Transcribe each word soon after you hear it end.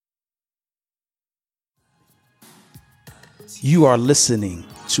You are listening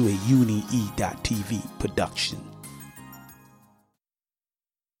to a UniE.TV production.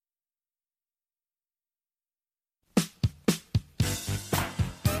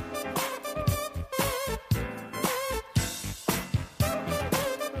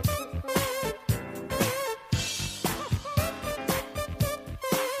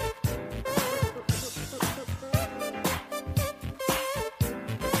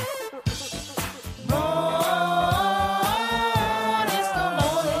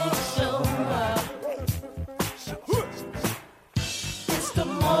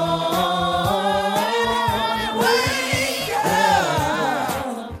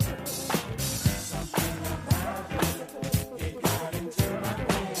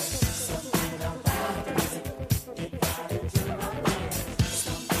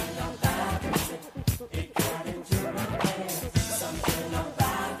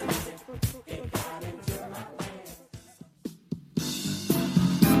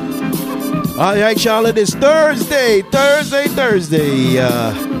 All right, y'all, it is Thursday.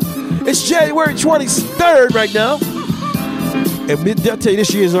 It's January 23rd right now. And I'll tell you,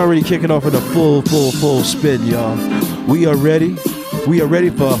 this year is already kicking off in a full spin, y'all. We are ready. We are ready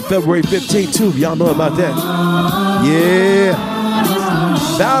for February 15th, too. Y'all know about that. Yeah.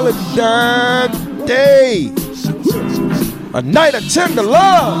 Valentine's Day. A night of tender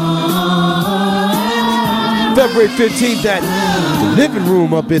love. February 15th at the Living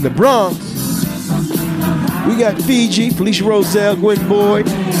Room up in the Bronx. We got Fiji, Felicia Roselle, Gwen Boyd,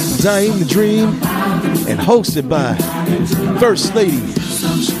 Zaim the Dream, and hosted by First Lady,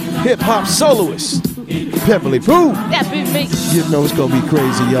 hip-hop soloist, Beverly Pooh. That be me. You know it's going to be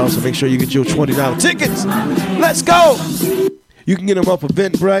crazy, y'all, so make sure you get your $20 tickets. Let's go! You can get them off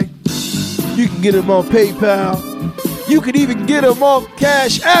Eventbrite. You can get them on PayPal. You can even get them on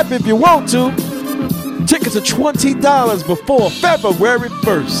Cash App if you want to. Tickets are $20 before February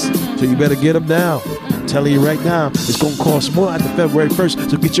 1st, so you better get them now. I'm telling you right now, it's going to cost more after February 1st,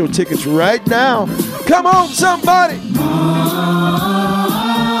 so get your tickets right now. Come on, somebody.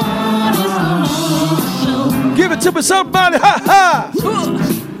 Give it to me, somebody. Ha ha.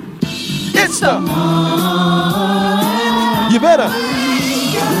 It's the. You better.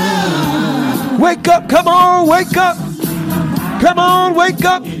 Wake up. Come on, wake up. Come on, wake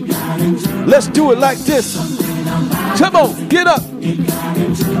up. Let's do it like this. Come on, get up.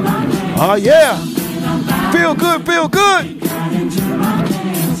 Oh, yeah. Feel good, feel good.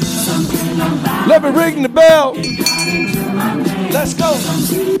 Let me ring the bell. Let's go.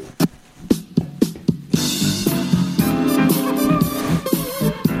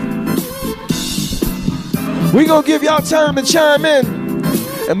 We're going to give y'all time to chime in.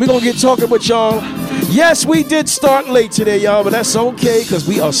 And we're going to get talking with y'all. Yes, we did start late today, y'all, but that's okay because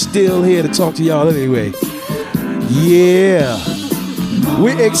we are still here to talk to y'all anyway. Yeah.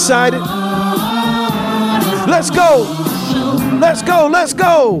 We're excited. Let's go. Let's go. Let's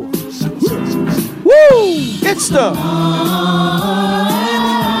go. Woo. It's the.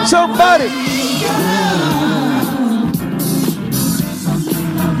 Somebody.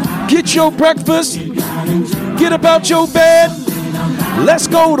 Get your breakfast. Get up out your bed. Let's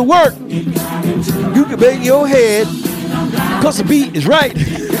go to work. You can bang your head because the beat is right.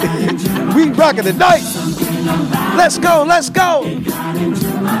 We rocking the night. Let's go. Let's go.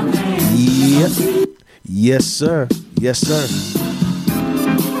 Yeah. Yes, sir. Yes, sir.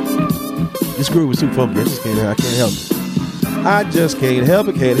 This groove was too funky. I can't help it. I just can't help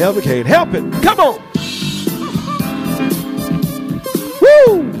it. Can't help it. Can't help it. Come on.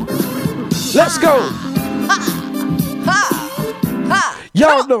 Woo. Let's go.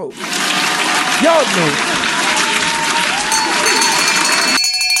 Y'all know. Y'all know.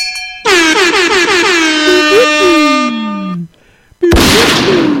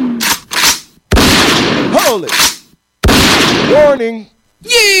 Hold it. Warning.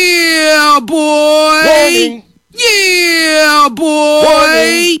 Yeah, boy. Warning. Yeah, boy.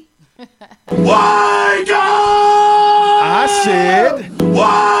 Warning. Wake up! I said.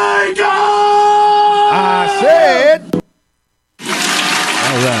 Wake up! I said.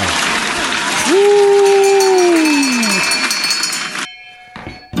 All right. Woo.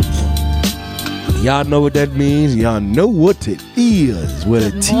 Y'all know what that means. Y'all know what it is. What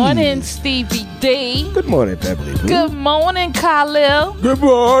it is. Good morning, Stevie D. Good morning, Beverly. Good morning, Khalil. Good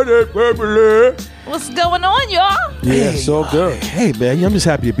morning, Beverly. What's going on, y'all? Yeah, so good. Hey, man, I'm just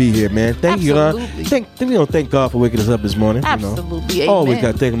happy to be here, man. Thank you, God. Thank God for waking us up this morning. Absolutely, you know. Always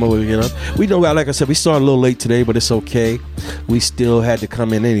got to thank Him for waking up. We know, like I said, we started a little late today, but it's okay. We still had to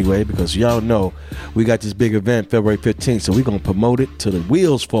come in anyway because y'all know we got this big event February 15th, so we're going to promote it till the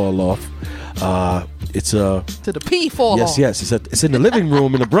wheels fall off. it's To the P fall off. Yes. It's in the living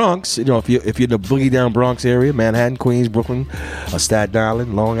room in the Bronx. You know, if you're in the Boogie Down Bronx area, Manhattan, Queens, Brooklyn, Staten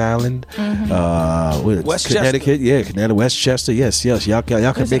Island, Long Island, Westchester. Connecticut, Connecticut, Westchester. Yes. Y'all can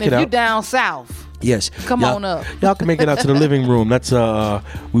Listen, make it if you out. down south, Yes. Come on up. Y'all can make it out to the living room. That's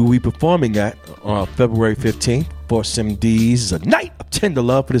we will be performing at February 15th for some D's. A night of tender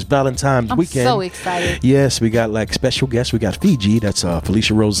love for this Valentine's weekend. I'm so excited. Yes, we got like special guests. We got Fiji. That's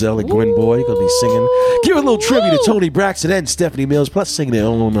Felicia Roselle and Gwen Boy. You're going to be singing. Give a little tribute to Tony Braxton and Stephanie Mills, plus singing their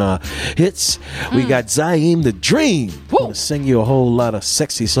own hits. We got Zaim the Dream. Going to sing you a whole lot of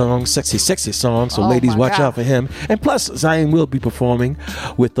sexy songs. So ladies, watch out for him. And plus, Zaim will be performing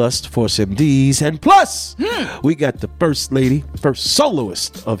with us for some D's. And plus, we got the first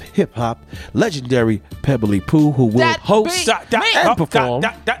soloist of hip hop, legendary Pebbly Pooh, who will That host be me. and perform.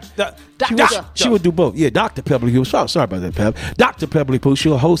 She would do both. Yeah, Dr. Pebbly Pooh. Sorry about that, Peb. Dr. Pebbly Pooh.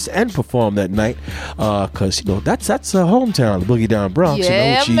 She'll host and perform that night because that's her hometown, the Boogie Down Bronx.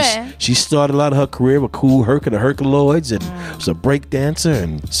 Yeah, man. She started a lot of her career with Cool Herc and the Herculoids and was a break dancer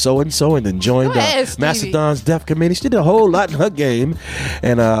and so, and then joined Mastodon's Def Committee. She did a whole lot in her game,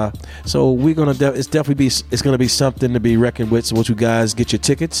 and so we're gonna. It's gonna be something to be reckoned with. So, once you guys get your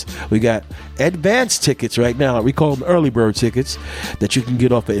tickets, we got advanced tickets right now. We call them early bird tickets that you can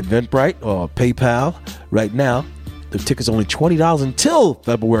get off of Eventbrite or PayPal right now. The tickets are only $20 until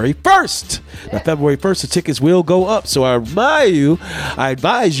February 1st. Now, February 1st, the tickets will go up. So I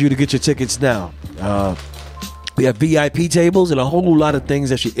advise you to get your tickets now. We have VIP tables and a whole lot of things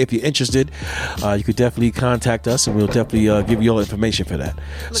that if you're interested, you could definitely contact us and we'll definitely give you all the information for that.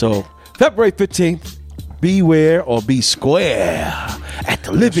 So February 15th, beware or be square at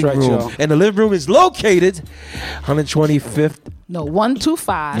the living room. y'all. And the living room is located 125th. No,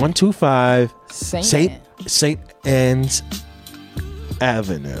 125. 125 St. St. Anne's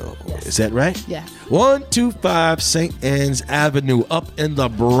Avenue. Yes. Is that right? Yeah. 125 St. Anne's Avenue up in the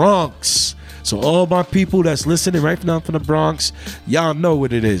Bronx. So all my people that's listening right now from the Bronx, y'all know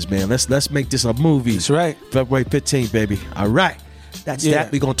what it is, man. Let's make this a movie. That's right. February 15th, baby. All right. That's Yeah.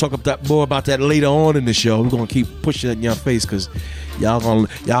 that. We're going to talk more about that later on in the show. We're going to keep pushing it in your face because y'all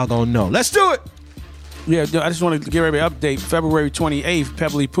gonna know. Let's do it. Yeah, I just want to give everybody an update. February 28th,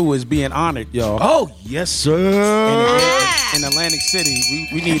 Pebbly Pooh is being honored, y'all. Oh, yes, sir. In Atlantic City.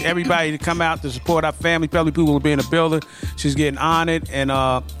 We need everybody to come out to support our family. Pebbly Pooh will be in the building. She's getting honored. And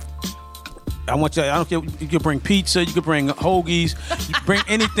I want you, I don't care, you could bring pizza, you could bring hoagies, you can bring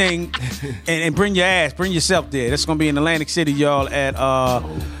anything and bring your ass, bring yourself there. That's going to be in Atlantic City, y'all, at,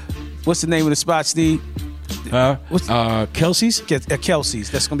 what's the name of the spot, Steve? Kelsey's? At Kelsey's.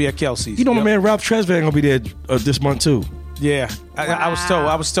 That's going to be at Kelsey's. You know, my Yep. man Ralph Tresvant going to be there this month, too. Yeah, I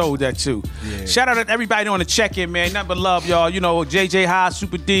was told that too. Yeah. Shout out to everybody on the check-in, man. Nothing but love, y'all. You know, JJ High,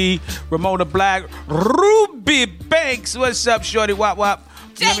 Super D, Ramona Black, Ruby Banks. What's up, shorty? Wop wop.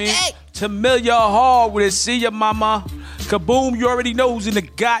 You know what I mean? Tamilia Hall with it. See ya, mama. Kaboom, you already know who's in the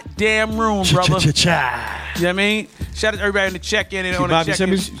goddamn room, brother. You know what I mean? Shout out to everybody on the check-in and on the Bobby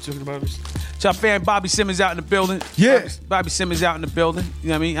check-in. Simmons? You talking about this? To our fan Bobby Simmons out in the building. Yeah. Bobby Simmons out in the building. You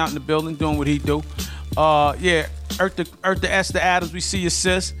know what I mean? Out in the building doing what he do. Yeah. Eartha Esther Adams, we see you,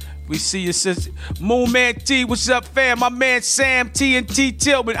 sis. We see you, sis. Moon Man T, what's up, fam? My man Sam T and T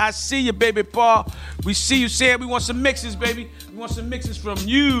Tillman. I see you, baby Paul. We see you, Sam. We want some mixes, baby. We want some mixes from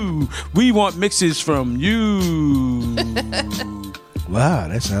you. We want mixes from you. Wow,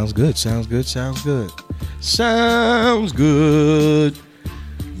 that sounds good. Sounds good.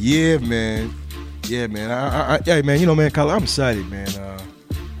 Yeah, man. Hey, man. You know, man, Kyle, I'm excited, man.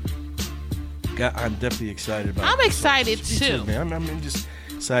 I'm definitely excited about it. I'm excited too. Man. I'm just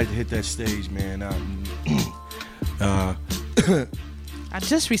excited to hit that stage, man. I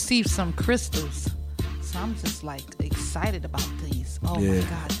just received some crystals, so I'm just like excited about these. Oh my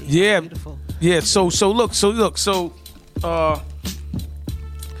God, they're beautiful. Yeah. So look.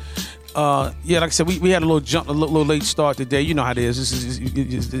 Yeah, like I said, we had a little late start today. You know how it is.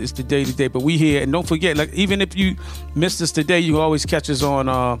 It's the day to day, but we here, and don't forget, like even if you missed us today, you can always catch us on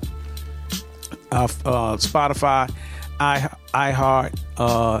Spotify, iHeart,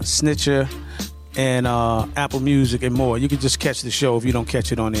 Snitcher, and Apple Music and more. You can just catch the show if you don't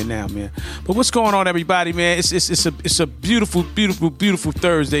catch it on there now, man. But what's going on, everybody, man? It's a beautiful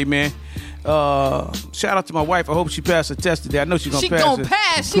Thursday, man. Shout out to my wife. I hope she passed her test today. I know she's gonna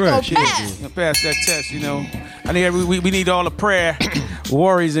pass. She gonna pass. Gonna pass that test, you know. I need we need all the prayer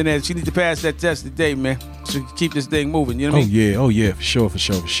warriors in there. She needs to pass that test today, man. so we can keep this thing moving. You know what I mean? Oh yeah, for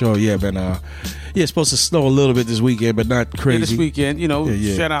sure. Yeah, man. Yeah, it's supposed to snow a little bit this weekend, but not crazy. Yeah, this weekend,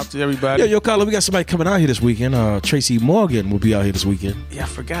 shout out to everybody. Yo, Carla, we got somebody coming out here this weekend. Tracy Morgan will be out here this weekend. Yeah, I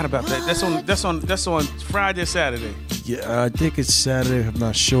forgot about that. That's on Friday or Saturday. Yeah, I think it's Saturday. I'm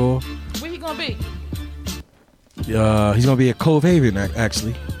not sure. Where he gonna be? He's gonna be at Cove Haven,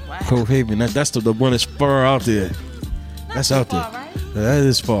 actually. Wow. Cove Haven. That's the one that's far out there. That's out far, there. right? That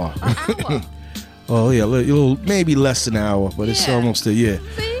is far. An hour. Oh yeah, little maybe less than an hour, but it's almost there. Yeah.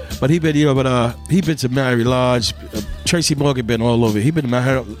 See? But he been to Mary Lodge. Tracy Morgan been all over. He been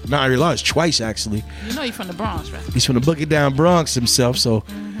to Mary Lodge twice actually. You know he's from the Bronx, right? He's from the Boogie Down Bronx himself, so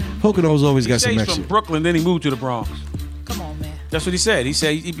Pocono's always got some He's action. from Brooklyn, then he moved to the Bronx. Come on, man. That's what he said. He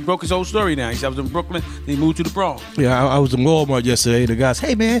said he broke his whole story down. He said I was in Brooklyn, then he moved to the Bronx. Yeah, I was in Walmart yesterday. The guys,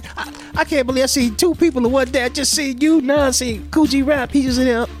 hey man, I can't believe I seen two people in one day. I just seen you, now I seen Coogee Rap. He was in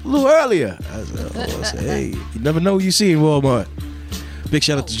there a little earlier. I said, hey, you never know who you see in Walmart. Big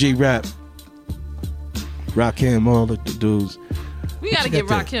shout out to G Rap, Rakim, all the dudes. We gotta get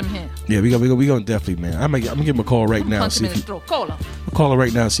Rakim here. Yeah, we gonna definitely, man. I'm gonna give him a call right now. Punch him in his throat. Call him. I'll call her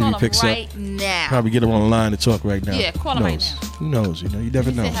right now and see if he Call picks him up. right now. Probably get him on the line to talk right now. Yeah, call him right now. Who knows? You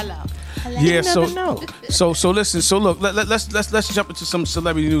never know. Say hello. Yeah, You never know. so listen. So look, let's jump into some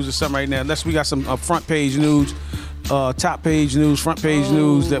celebrity news or something right now. We got some front page news, top page news, front page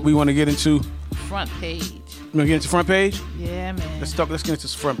news that we want to get into. Front page. You want to get into front page? Yeah, man. Let's get into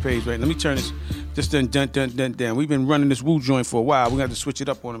this front page right. Let me turn this. Dun. We've been running this Woo joint for a while. We got to switch it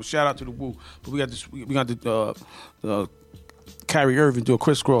up on them. Shout out to the Woo, but we got this. We got to Kyrie Irving do a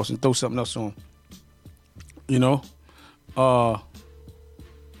crisscross and throw something else on. You know,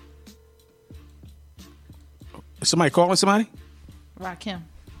 is somebody calling somebody? Rakim.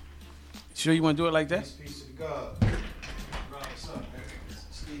 Sure you want to do it like that? Peace to God. What's up, man?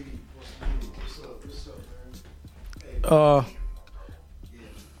 Stevie, what's up, man? Yeah,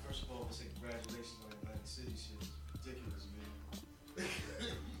 first of all, let's say congratulations on Atlantic City shit. It's ridiculous, man.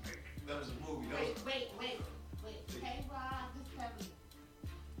 That was a movie. Wait. Hey, Rob, this Beverly.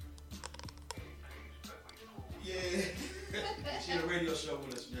 Yeah. She had a radio show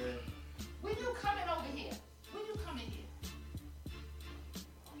with us, man. When you coming over here? When you coming here?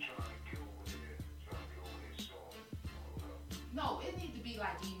 No, it needs to be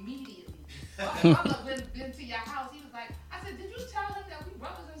like immediately. My brother been to your house. He was like, I said, did you tell him that we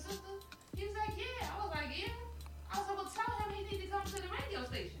brothers and sisters? He was like, yeah. I was like, yeah. I said, well, tell him he need to come to the radio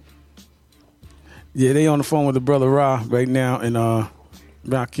station. Yeah, they on the phone with the brother Ra right now, and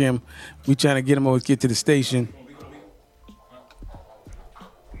Rakim. We trying to get him over to get to the station.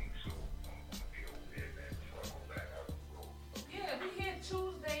 Yeah, we here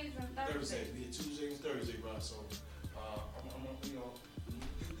Tuesdays and Thursdays. We had Tuesday and Thursday, bro. So, you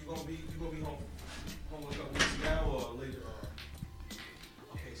gonna be home in a couple weeks now or later?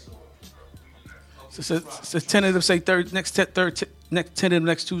 Okay, So tentative say next tentative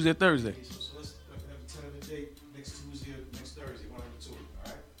next Tuesday or Thursday. So let's have a tentative date next Tuesday or next Thursday, one of the two.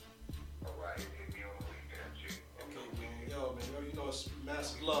 All right. Okay, man. Yo, man. You know it's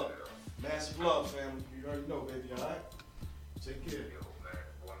massive love. Massive love, family. You already know, baby. All right. Take care.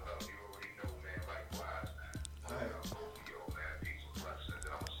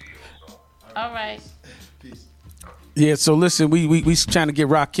 All right. Peace. Yeah. So listen, we trying to get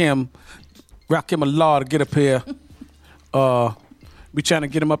Rakim Allah to get up here. We trying to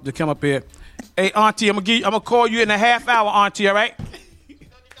get him up to come up here. Hey, Auntie, I'm gonna call you in a half hour, Auntie. All right?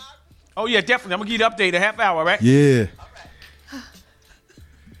 Oh yeah, definitely. I'm gonna give you the update in a half hour, all right? Yeah.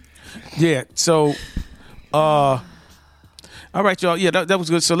 Yeah. So, all right, y'all. Yeah, that was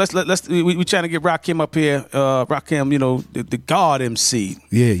good. So let's we trying to get Rakim up here. Rakim, the God MC.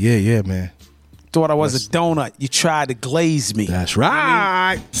 Yeah, man. Thought I was a donut. You tried to glaze me. That's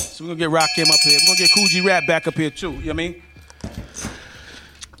right. So we're gonna get Rakim up here. We're gonna get Coogee Rap back up here too. You know what I mean?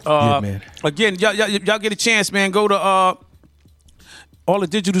 Yeah, man. Again, y'all get a chance, man. Go to all the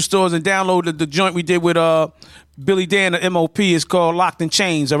digital stores and download the joint we did with Billy Dan, the MOP. It's called Locked in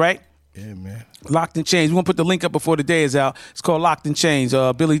Chains, all right? Yeah, man. Locked in Chains. We're going to put the link up before the day is out. It's called Locked in Chains.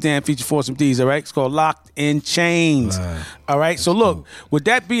 Billy Dan featured Force D's, all right? It's called Locked in Chains. All right? So, look, with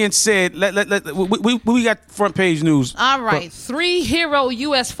that being said, we got front page news. All right. 3 hero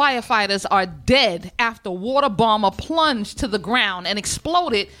U.S. firefighters are dead after water bomber plunged to the ground and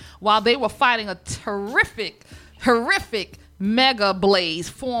exploded while they were fighting a horrific mega blaze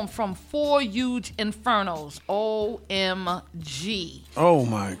formed from 4 huge infernos. OMG. Oh,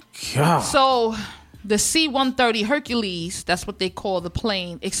 my God. So the C-130 Hercules, that's what they call the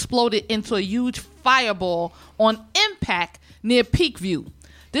plane, exploded into a huge fireball on impact near Peakview.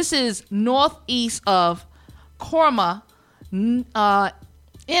 This is northeast of Korma,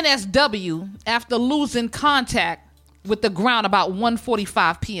 NSW, after losing contact with the ground about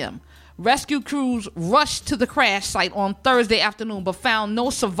 1:45 p.m. Rescue crews rushed to the crash site on Thursday afternoon, but found no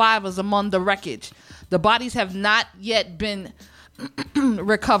survivors among the wreckage. The bodies have not yet been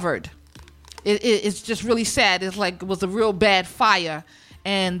recovered. It's just really sad. It's like it was a real bad fire,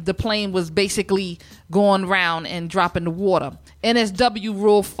 and the plane was basically going round and dropping the water. NSW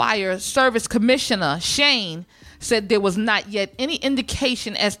Rural Fire Service Commissioner Shane said there was not yet any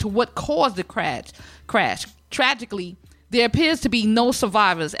indication as to what caused the crash. Tragically, there appears to be no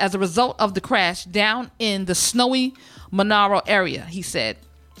survivors as a result of the crash down in the snowy Monaro area, he said.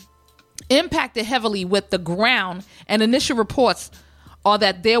 Impacted heavily with the ground, and initial reports are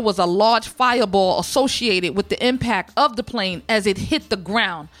that there was a large fireball associated with the impact of the plane as it hit the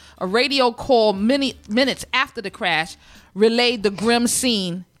ground. A radio call minutes after the crash relayed the grim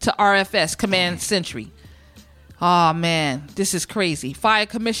scene to RFS Command Century. Oh, man, this is crazy. Fire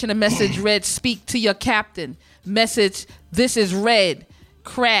Commissioner message read, speak to your captain. Message, this is Red,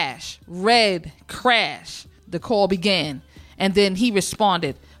 crash, Red, crash. The call began. And then he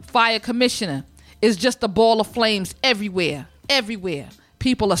responded, Fire Commissioner, it's just a ball of flames everywhere. Everywhere.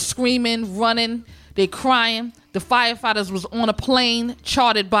 People are screaming, running, they crying. The firefighters was on a plane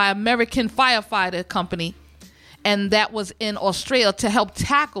chartered by American Firefighter Company, and that was in Australia to help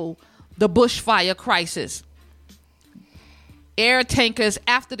tackle the bushfire crisis. Air tankers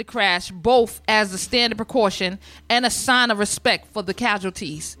after the crash, both as a standard precaution and a sign of respect for the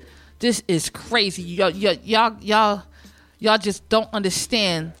casualties. This is crazy. Y'all just don't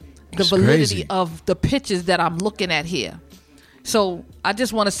understand the validity of the pictures that I'm looking at here. So I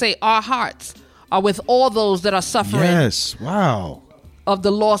just want to say our hearts are with all those that are suffering. Yes, wow. Of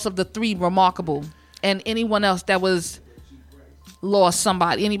the loss of the three remarkable, and anyone else that was lost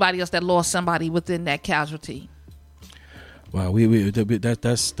somebody, anybody else that lost somebody within that casualty. Wow,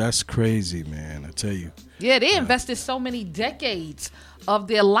 that's crazy, man. I tell you. Yeah, they invested so many decades of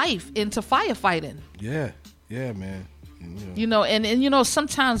their life into firefighting. Yeah, man. You know, and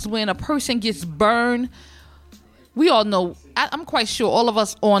sometimes when a person gets burned, we all know, I'm quite sure all of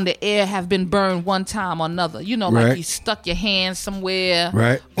us on the air have been burned one time or another. You know, right. Like you stuck your hand somewhere,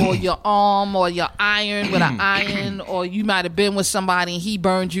 right, or your arm, or your iron with an iron, or you might have been with somebody and he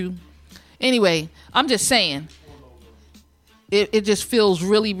burned you. Anyway, I'm just saying, it just feels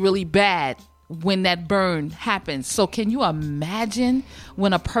really, really bad when that burn happens. So can you imagine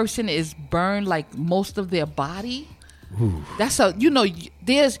when a person is burned like most of their body? Ooh. That's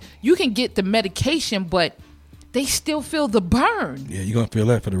you can get the medication, but they still feel the burn. Yeah, you're gonna feel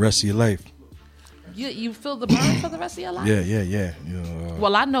that for the rest of your life. You feel the burn for the rest of your life? Yeah.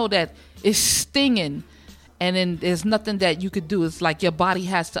 Well, I know that it's stinging, and then there's nothing that you could do. It's like your body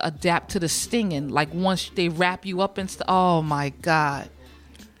has to adapt to the stinging. Like once they wrap you up and stuff. Oh my God.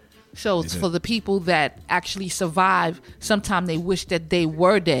 So it's for the people that actually survive. Sometimes they wish that they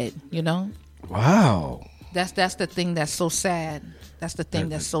were dead. You know. Wow. That's the thing that's so sad. That's the thing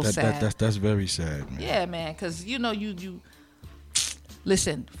that's so sad. That's very sad, man. Yeah, man, because you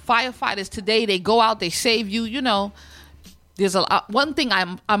listen, firefighters today, they go out, they save you. You know, there's one thing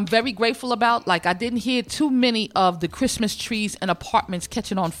I'm very grateful about. Like, I didn't hear too many of the Christmas trees and apartments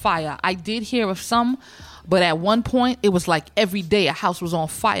catching on fire. I did hear of some, but at one point it was like every day a house was on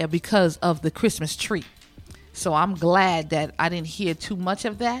fire because of the Christmas tree. So I'm glad that I didn't hear too much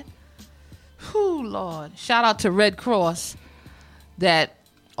of that. Whew, Lord. Shout out to Red Cross that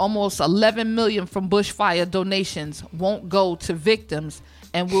almost 11 million from bushfire donations won't go to victims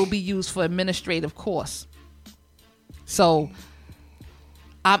and will be used for administrative costs. So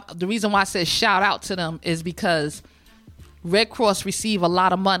the reason why I said shout out to them is because Red Cross receive a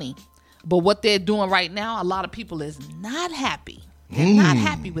lot of money, but what they're doing right now, a lot of people is not happy. They're not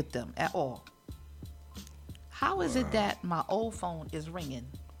happy with them at all. How is it that my old phone is ringing?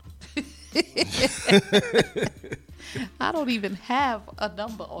 I don't even have a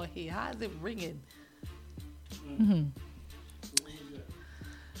number on here. How is it ringing? Mm-hmm.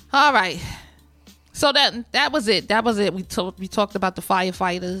 All right. So that was it. That was it. We talked about the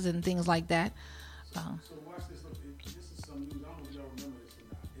firefighters and things like that. So watch this. Look, this is some news. I don't know if y'all remember this or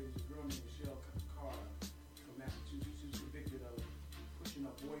not. It was a girl named Michelle Carter from Massachusetts. She was convicted of pushing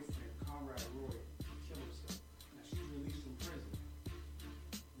her boyfriend, Conrad Roy, to kill herself. Now she's released from prison.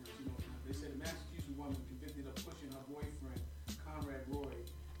 They said a Massachusetts woman convicted of pushing her boyfriend, Conrad Roy,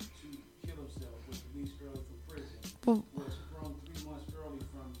 to kill himself was released early from prison. Was thrown 3 months early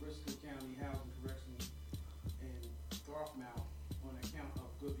from Bristol County Housing Corrections in Dartmouth on account of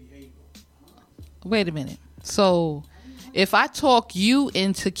good behavior. Wait a minute. So if I talk you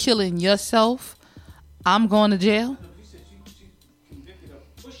into killing yourself, I'm going to jail. You said she's convicted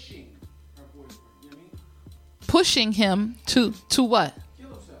of pushing her boyfriend. You know what I mean? Pushing him to what? Kill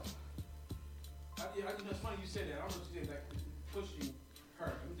himself. It's funny you said that. I don't know what you said, like pushing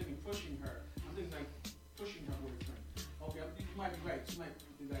her. I'm thinking pushing her. I'm thinking like pushing her boyfriend. Okay, you might be right. She might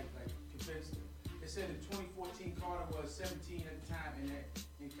be like convinced her. It said in 2014, Carter was 17 at the time, and that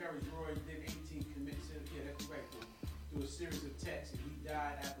encouraged Roy, then 18, commit suicide. Yeah, that's right. Through a series of texts, and he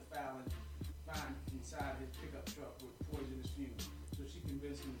died after found inside his pickup truck with poisonous fumes. So she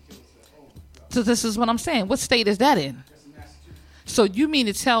convinced him to kill himself. Oh my God. So this is what I'm saying. What state is that in? That's in Massachusetts. So you mean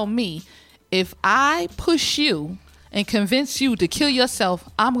to tell me if I push you and convince you to kill yourself,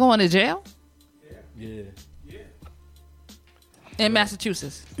 I'm going to jail? Yeah. In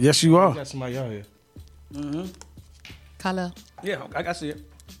Massachusetts. Yes, you are. Got somebody out here. Khalil. Yeah, I see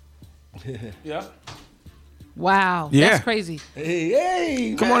it. Yeah. Wow. Yeah. That's crazy.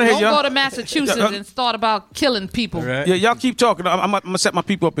 Hey. Come on ahead, Don't y'all. go to Massachusetts and start about killing people. Right. Yeah, y'all keep talking. I'm gonna set my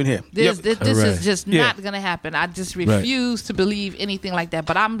people up in here. This Right. is just Yeah. not going to happen. I just refuse to believe anything like that.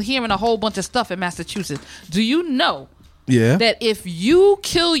 But I'm hearing a whole bunch of stuff in Massachusetts. Do you know Yeah. that if you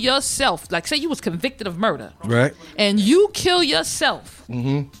kill yourself, like say you was convicted of murder, Right. and you kill yourself,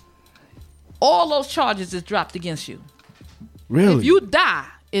 all those charges is dropped against you. Really? If you die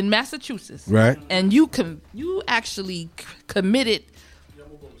in Massachusetts, Right. and you actually committed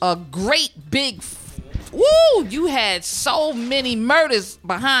a great big, you had so many murders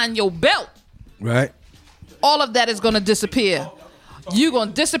behind your belt. Right. All of that is going to disappear. You're going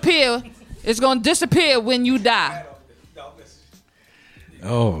to disappear. It's going to disappear when you die.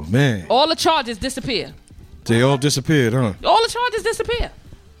 Oh man. All the charges disappear. They all disappeared, huh? All the charges disappear.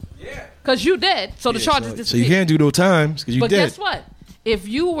 Yeah. Because you dead, so the charges So disappear. you can't do no times because you But dead. guess what? If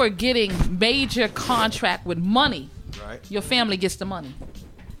you were getting major contract with money, your family gets the money.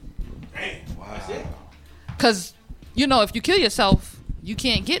 Wow. Because, if you kill yourself, you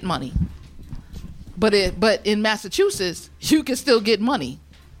can't get money. But in Massachusetts, you can still get money.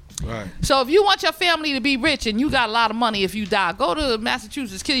 Right. So if you want your family to be rich and you got a lot of money if you die, go to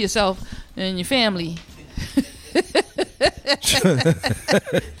Massachusetts, kill yourself and your family.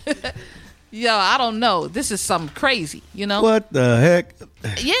 Yo, I don't know. This is something crazy, What the heck?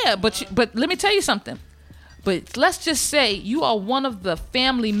 Yeah, but let me tell you something. But let's just say you are one of the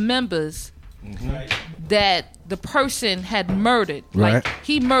family members that the person had murdered. Right. Like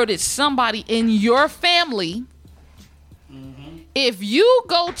he murdered somebody in your family. If you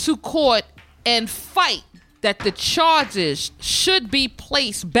go to court and fight that the charges should be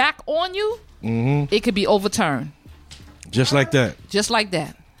placed back on you, it could be overturned. Just like that. Just like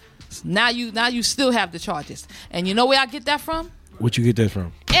that. Now you still have the charges. And you know where I get that from? Where'd you get that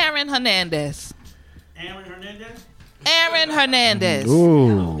from? Aaron Hernandez. Aaron Hernandez? Aaron Hernandez.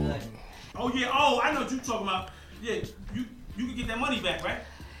 Ooh. Oh, yeah. Oh, I know what you're talking about. Yeah, you can get that money back, right?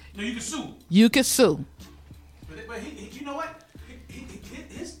 No, you can sue. You could sue. But he you know what?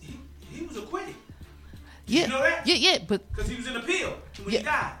 He was acquitted. Yeah. You know that? Yeah, but Because he was in appeal when he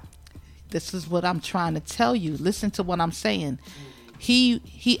died. this is what I'm trying to tell you. Listen to what I'm saying.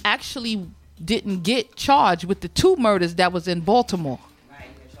 He actually didn't get charged with the 2 murders that was in Baltimore.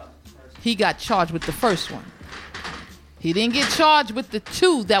 He got charged with the first one. He didn't get charged with the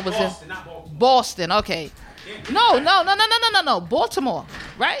 2 that was Boston, in not Baltimore. Boston. Okay. No. Baltimore,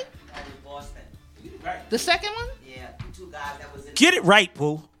 right? That was Boston. Right. The second one? Yeah, the 2 guys that was in. Get it right,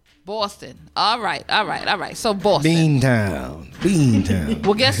 Pooh. Boston. All right. So Boston. Beantown.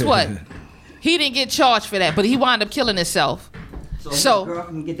 Well, guess what? He didn't get charged for that, but he wound up killing himself. So the girl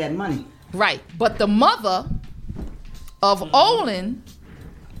can get that money. Right. But the mother of Olin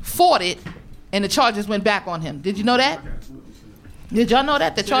fought it, and the charges went back on him. Did you know that? Did y'all know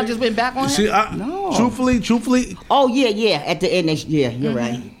that? The charges went back on him? See, No. truthfully, Oh yeah. At the end, you're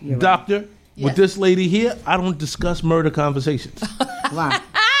right. You're right. doctor, Yes. with this lady here, I don't discuss murder conversations. Why?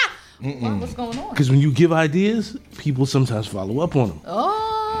 What's going on? Because when you give ideas, people sometimes follow up on them. Oh.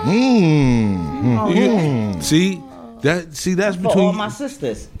 See, that's For all between my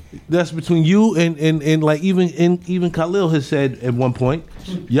sisters. that's between you and like even Khalil has said at one point,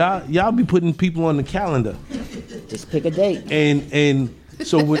 y'all be putting people on the calendar, Just pick a date. and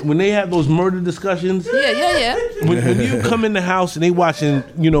so when they have those murder discussions. Yeah. When you come in the house and they watching,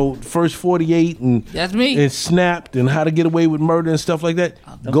 First 48 and That's me. and Snapped and How to Get Away with Murder and stuff like that,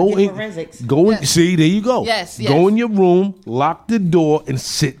 Don't forget forensics. Yes. See, there you go. Yes. Go in your room, lock the door, and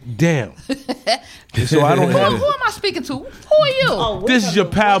sit down. And so I don't Who have. am I speaking to? Who are you? Oh, This is your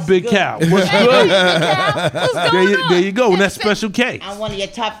pal, Big Cow. What's Hey, good? What's going on? There you go. And that's Special K. I'm one of your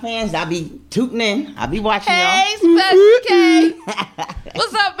top fans. I'll be tooting in. I'll be watching Hey, y'all. Special K.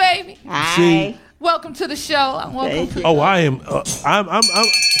 What's up, baby? Hi. See, Well, welcome to the show. Welcome to Oh, I am. I'm.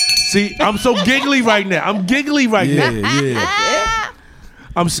 See, I'm so giggly right now. I'm giggly right now. Yeah.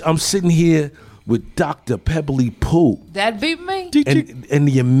 I'm sitting here with Dr. Pebbly Pooh That beat me. and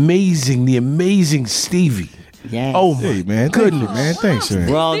the amazing Stevie. Yes. Oh my Hey, man. goodness. Man, thanks,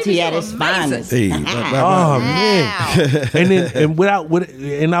 man. Royalty at its Amazing. finest. Hey, Oh man. And without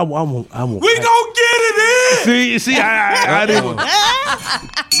and I won't. We gonna get it in. See, I didn't. You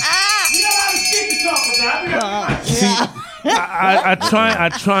know how to speak to talk about. See, I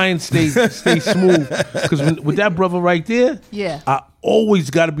try and stay smooth because with that brother right there, Yeah. I always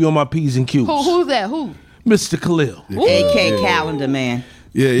got to be on my P's and Q's. Who's that? Who? Mr. Khalil, AK Calendar Man.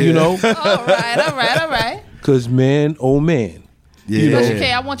 Yeah, yeah. you know, All right. because man, oh man, Yeah.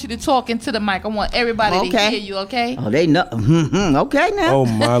 Okay, I want you to talk into the mic. I want everybody to Okay. hear you, okay? Oh, they know. Okay now. oh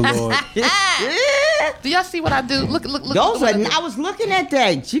my lord. Do y'all see what I do? Look. Those look are. what I do. I was looking at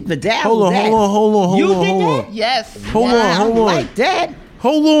that. She bedazzled Hold on. that. You did that? Yes. Hold Wow, on, hold I on. like that.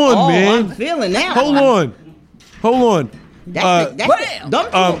 Hold on, Oh, man. I'm feeling that. Hold one. on. That's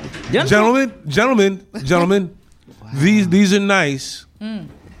Gentlemen, these are nice,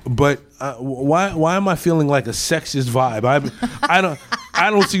 but why am I feeling like a sexist vibe? I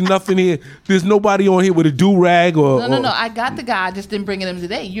don't see nothing here. There's nobody on here with a do rag or. No. I got the guy. I just didn't bring it in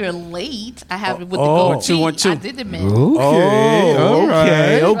today. You're late. I have it with the Oh. gold tee. 1, 2. I did the man. Okay. all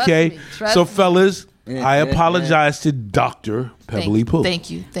right. Okay. Trust So, me. fellas, I apologize to Dr. Pebbly Pooh.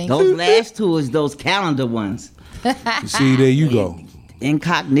 Thank you. Those last two is those calendar ones. See, there you go.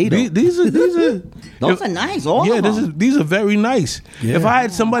 Incognito. These are Those are nice. All yeah. of them. These are very nice. Yeah. If I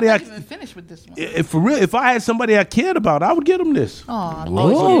had somebody I didn't even finish with this one. if I had somebody I cared about, I would get them this. Oh,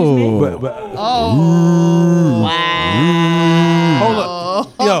 Oh. But hold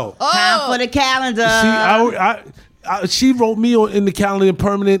up, yo. Time for the calendar. See, she wrote me in the calendar in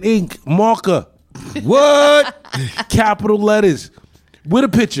permanent ink marker, What? capital letters, with a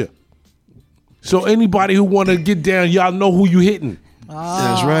picture. So anybody who want to get down, y'all know who you hitting.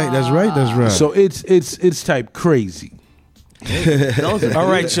 That's right. So it's type crazy. Those are All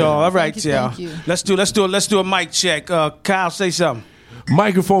right, y'all. All right, Thank you, y'all. thank you. Let's do a mic check. Kyle, say something.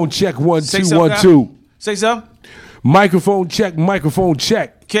 Microphone check 1 Say 2 something, 1 Kyle. 2. Say something. Microphone check. Microphone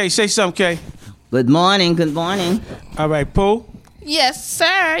check. Kay, say something, Kay. Good morning. Good morning. All right, Pooh. yes,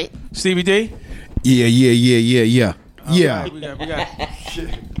 sir. Stevie D. Yeah. Yeah. We got.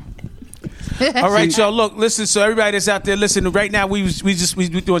 All right, y'all. Look, listen. So everybody that's out there listening right now, we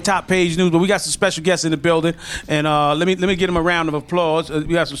doing top page news, but we got some special guests in the building, and let me give them a round of applause.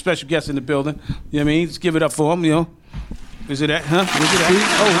 We got some special guests in the building. You know what I mean? Let's give it up for them. You know, is it that? Huh? Is it that?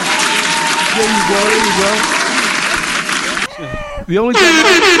 The only time I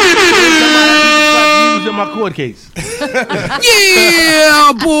was in my court case.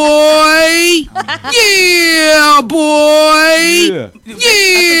 Yeah, boy. Yeah, boy. Yeah.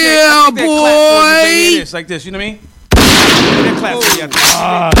 Yeah, boy. It's like this. You know what I mean? That clap for you.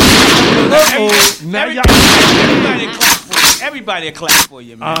 Now y'all. Everybody clap for you. Everybody clap for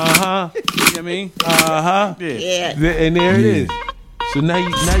you, man. You know what I mean? Yeah. Yeah. And there it is. So now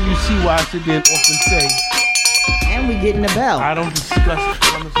you see why I sit there and often say And we getting the bell. I don't discuss.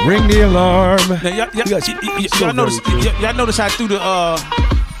 Ring the alarm. Now, y'all notice how I threw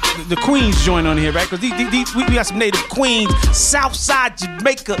the Queens joint on here, right? Because we got some native Queens, Southside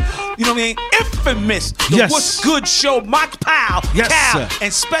Jamaica, you know what I mean? Infamous. The Yes. What's Good show, Mike Powell, Yes, Cal, sir.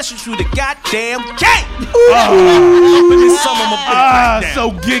 and special to the goddamn K. Up in this summer,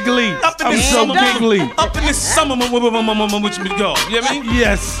 So giggly. Up in I'm this so summer, giggly. Up in this summer, which we go. You know what I mean?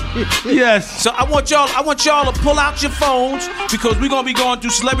 Yes. Yes. So I want y'all to pull out your phones because we're gonna be going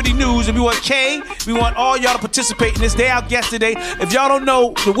through celebrity news, and we want we want all y'all to participate in this. They our guest today. If y'all don't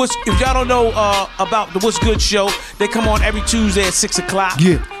know about the What's Good show, they come on every Tuesday at 6 o'clock.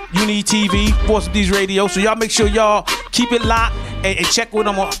 Yeah. Uni TV, Force of These Radio. So y'all make sure y'all keep it locked and check with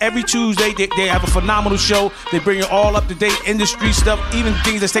them on every Tuesday. They have a phenomenal show. They bring you all up to date industry stuff, even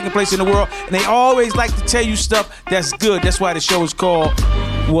things that's taking place in the world. And they always like to tell you stuff that's good. That's why the show is called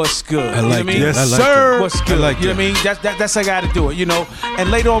What's Good. I like you know what I mean? it. Yes, I like sir. it. What's I good? like You know what I mean? That's how I got to do it. You know.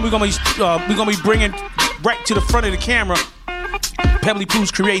 And later on, we're gonna be bringing right to the front of the camera Pebbly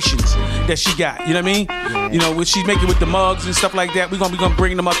Pooh's creations that she got. You know what I mean? You know, what she's making with the mugs and stuff like that. We're gonna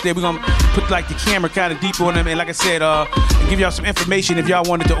bring them up there. We're gonna put like the camera kind of deeper on them, and like I said, give y'all some information if y'all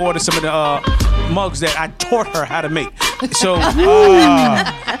wanted to order some of the mugs that I taught her how to make. So,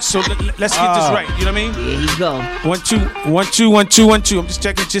 let's get this right. You know what I mean? There you go. 1 2 1 2 1 2 1 2. I'm just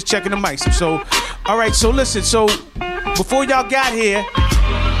checking the mics. So, all right. So listen. So before y'all got here,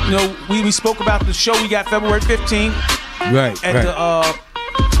 you know, we spoke about the show we got February 15th Right. at the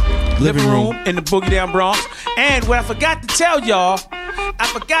Living room. in the Boogie Down Bronx. And what I forgot to tell y'all, I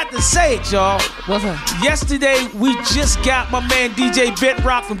forgot to say it, y'all. What's up? Yesterday, we just got my man DJ Ben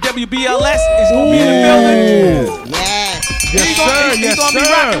Rock from WBLS. Is going to be in the building. Yes. He's gonna be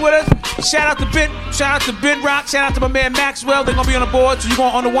rocking with us. Shout out to Ben Rock. Shout out to my man Maxwell. They're gonna be on the board. So you're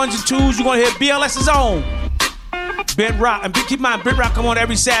going on the ones and twos. You're gonna hear BLS's own Ben Rock. And keep in mind, Ben Rock come on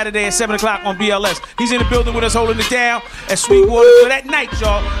every Saturday at 7 o'clock on BLS. He's in the building with us, holding it down at Sweetwater. So that night,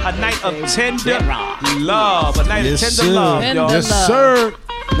 y'all, a night of tender love. A night of tender love, y'all. Yes, sir.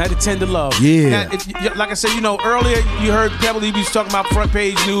 Night of tender love. Yeah. Now, like I said, earlier you heard Beverly was talking about front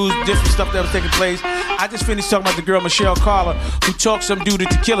page news, different stuff that was taking place. I just finished talking about the girl Michelle Carter who talked some dude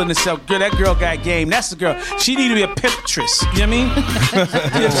into killing herself. Girl, that girl got game. That's the girl. She need to be a pimptress. You know what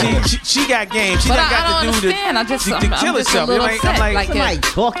I mean? she got game. She But done I got don't the dude understand. I'm just kill a herself. little I'm upset. like, Somebody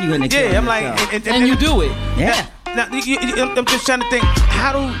talk you into killing yeah, I'm like, yourself. And you do it. Yeah. Now, I'm just trying to think.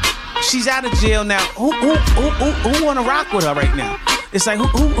 How do she's out of jail now? Who want to rock with her right now? It's like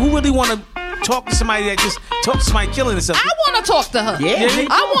who really want to talk to somebody that just talk to somebody killing herself? I want to talk to her. Yeah, me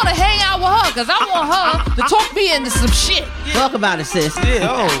I want to hang out with her because I want her to talk me into some shit. Talk about it, sis. Yeah,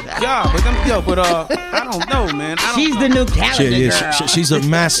 oh God, but I don't know, man. She's the new calendar girl. She's a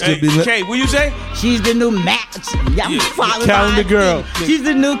master. Okay, what you say? She's the new match. I'm following Calendar my girl. thing. She's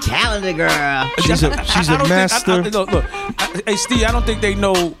the new calendar girl. She's a I don't master. Think, look, hey Steve, I don't think they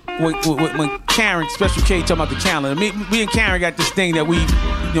know when Karen, Special K, talking about the calendar. Me and Karen got this thing that we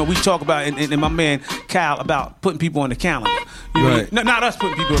talk about, and my man Kyle about putting people on the calendar. You know what I mean? Right. Not us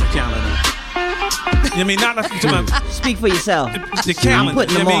putting people on the calendar. You know what I mean? Not us talking about Speak for yourself. the calendar. I'm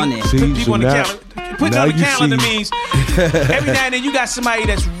putting you know them what I on mean? there. Putting See, people so on the now- calendar. Putting now on the you calendar see. means every now and then you got somebody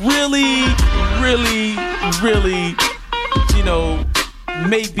that's really,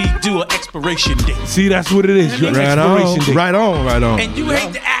 maybe do an expiration date. See, that's what it is. Your Right expiration on. date. Right on. Right on. And you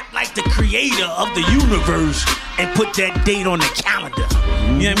hate to act like the creator of the universe and put that date on the calendar.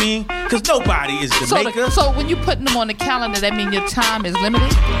 You know what I mean? Because nobody is the maker. So when you putting them on the calendar, that means your time is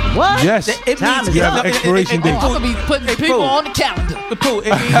limited? What? Yes. It Time means is You have up. an expiration date. I'm going to be putting people Pooh. on the calendar. Pooh,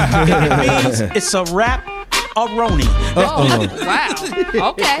 it means it's a wrap-a-roni. Oh, wow.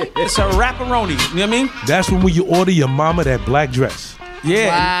 Okay. It's a wrap-a-roni. You know what I mean? That's when you order your mama that black dress.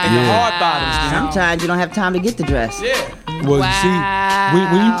 Yeah. And the hard bottoms. Now. Sometimes you don't have time to get the dress. Yeah. Well,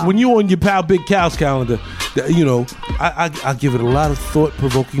 Wow. see, when you on your pal Big Cal's calendar, I give it a lot of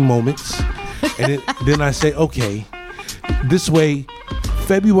thought-provoking moments, and then I say, okay, this way,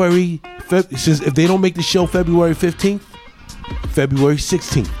 since if they don't make the show February 15th, February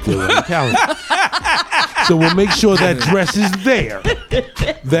 16th, they're on the calendar. So we'll make sure that dress is there.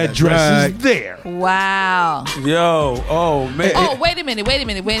 That dress is there. Wow. Yo. Oh, man. Oh, wait a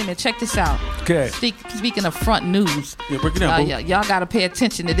minute. Check this out. Okay. Speaking of front news, Yeah, break it down, boo. y'all got to pay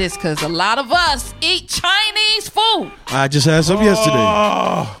attention to this because a lot of us eat Chinese food. I just had some yesterday.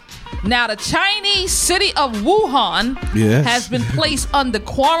 Oh, Now, the Chinese city of Wuhan Yes. has been placed under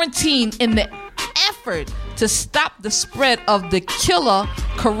quarantine in the effort to stop the spread of the killer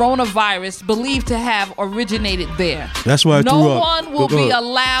coronavirus believed to have originated there. That's why I no threw up. one will Go be ahead.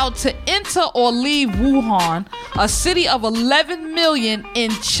 allowed to enter or leave Wuhan, a city of 11 million in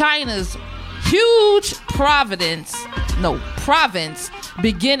China's huge province,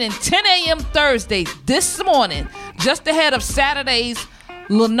 beginning 10 a.m. Thursday this morning, just ahead of Saturday's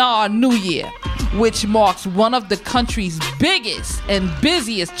Lunar New Year, which marks one of the country's biggest and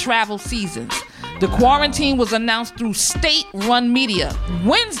busiest travel seasons. The quarantine was announced through state-run media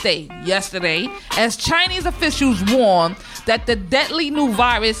yesterday, as Chinese officials warn that the deadly new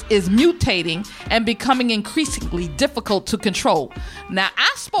virus is mutating and becoming increasingly difficult to control. Now,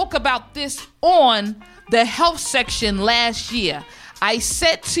 I spoke about this on the health section last year. I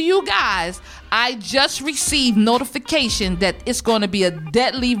said to you guys, I just received notification that it's going to be a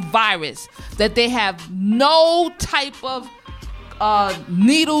deadly virus, that they have no type of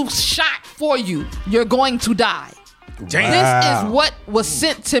needle shot for you. You're going to die. Damn. This is what was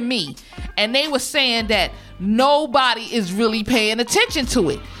sent to me. And they were saying that nobody is really paying attention to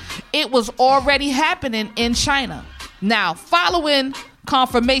it. It was already happening in China. Now, following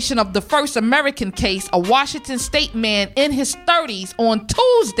confirmation of the first American case, a Washington state man in his 30s on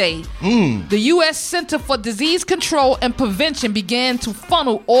Tuesday, the U.S. Center for Disease Control and Prevention began to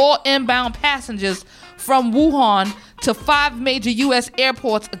funnel all inbound passengers from Wuhan to 5 major U.S.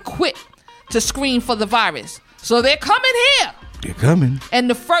 airports equipped to screen for the virus. So they're coming here. They're coming. And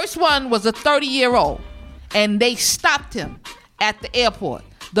the first one was a 30-year-old, and they stopped him at the airport.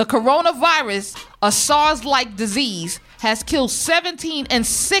 The coronavirus, a SARS-like disease, has killed 17 and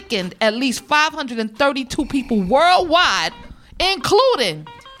sickened at least 532 people worldwide, including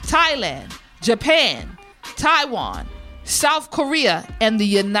Thailand, Japan, Taiwan, South Korea, and the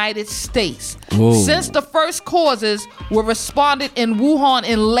United States. Whoa. Since the first causes were responded in Wuhan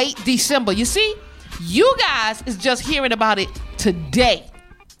in late December. You see, you guys is just hearing about it today.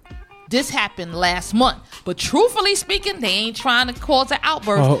 This happened last month. But truthfully speaking, they ain't trying to cause an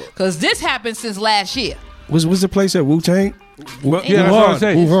outburst because this happened since last year. Was the place at Wu-Tang? Well, yeah, that's what I'm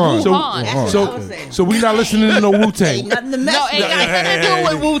saying. Wuhan. Wuhan. That's what I was saying. So we not listening to no Wu-Tang. Ain't nothing to mess No, with. ain't got nothing to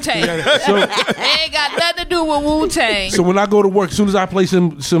do with Wu-Tang. Ain't got nothing to do with Wu-Tang. So when I go to work, as soon as I play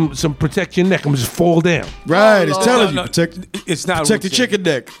some protect your neck, I'm just fall down. Right, it's Lord. telling No, you. Protect it's not the Wu-Tang. chicken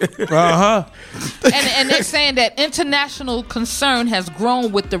neck. Uh-huh. And they're saying that international concern has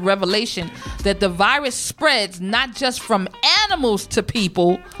grown with the revelation that the virus spreads not just from animals to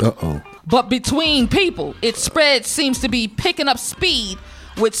people, Uh-oh. but between people. Its spread seems to be picking up speed,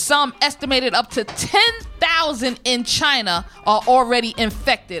 with some estimated up to 10,000 in China are already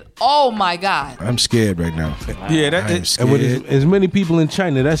infected. Oh my God. I'm scared right now. Yeah, I'm that scared. And with as many people in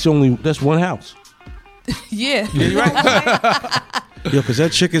China, that's one house. Yeah. Yo, because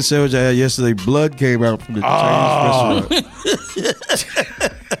that chicken sandwich I had yesterday, blood came out from the Chinese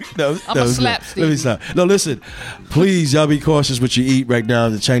restaurant. No, I'ma slap let me Steve. stop. No, listen. Please, y'all be cautious what you eat right now.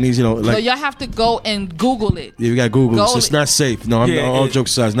 The Chinese, So like, y'all have to go and Google it. yeah, we got Google. Go- It's not safe. No, I'm all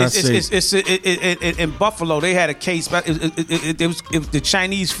jokes aside. It's not safe. It's in Buffalo. They had a case. It was the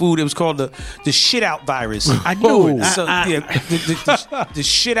Chinese food. It was called the shit out virus. I knew it. So the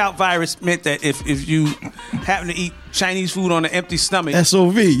shit out virus meant that if you happen to eat Chinese food on an empty stomach,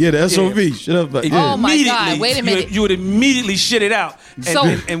 SOV. Yeah, the SOV. Shut up. it Yeah. Oh, my God. immediately- Wait a minute. You would immediately shit it out, So-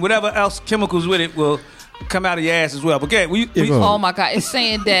 and whatever else chemicals with it will come out of your ass as well. But okay, go on. Oh my God. It's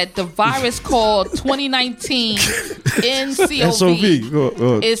saying that the virus called 2019 NCOV SOV.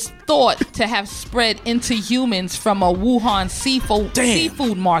 Go. is thought to have spread into humans from a Wuhan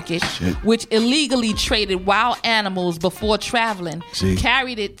seafood market, which illegally traded wild animals before traveling, See?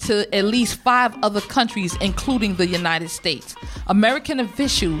 carried it to at least 5 other countries, including the United States. American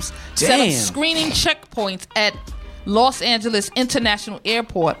officials set up Damn. screening checkpoints at Los Angeles International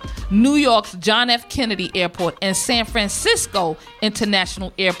Airport, New York's John F. Kennedy Airport, and San Francisco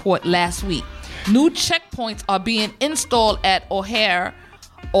International Airport last week. New checkpoints are being installed at O'Hare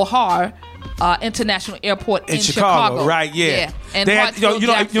International Airport in Chicago. Right? Yeah. And They had, Hartsfield you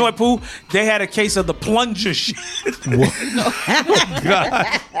know Jackson. what, Pooh? They had a case of the plunger shit.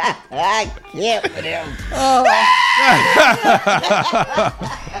 I can't with him.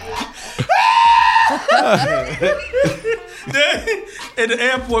 In the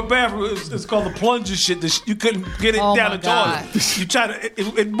airport bathroom, it's called the plunger shit. You couldn't get it Oh, down my the toilet. God. You try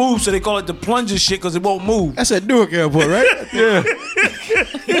to, it moves, so they call it the plunger shit because it won't move. That's at Newark Airport, right? Yeah.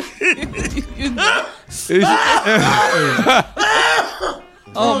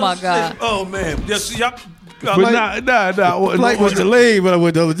 Oh my God. Oh man, yes, y'all. But nah. Flight was delayed, but I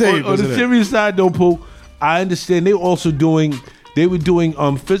went the other day. On the serious side, though, Pooh, I understand they also they were doing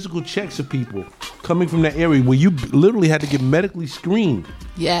physical checks of people coming from that area where you literally had to get medically screened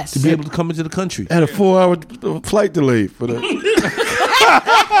Yes. to be able to come into the country. had a 4-hour flight delay for the.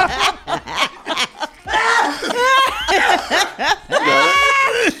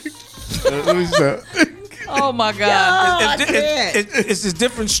 Let me stop. Oh my God. It's a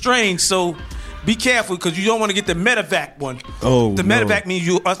different strain, so be careful because you don't want to get the medevac one. Oh, the no. medevac means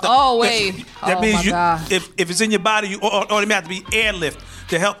you. Oh, wait. That Oh, means my you. God. If it's in your body, you automatically have to be airlift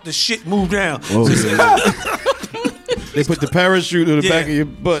to help the shit move down. Oh, So- yeah. They put the parachute in the back of your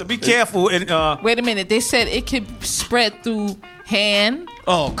butt. So be careful and Wait a minute. They said it could spread through hand,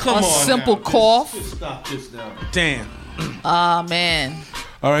 oh come a on, simple cough. Stop this now. damn. Oh man.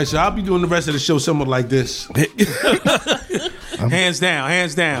 All right, so I'll be doing the rest of the show somewhat like this. Hands down,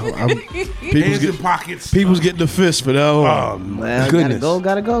 hands down. Hands in pockets. People's getting the fist for that one. Well, Goodness.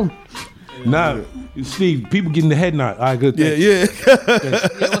 gotta go. Nah, Steve, people getting the head knot. All right, good. Yeah, thanks. yeah.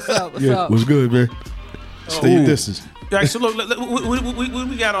 Yeah, what's up? What's up? What's good, man? Stay your Ooh. distance. All right, so look,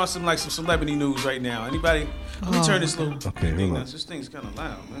 we got on some celebrity news right now. Anybody? Let me turn this little Okay, thing hold down. on. This thing's kind of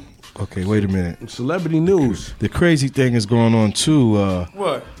loud, man. Okay, wait a minute. Celebrity news. The crazy thing is going on too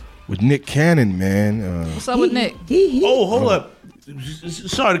What? with Nick Cannon, man. What's up with Nick? Oh, hold up.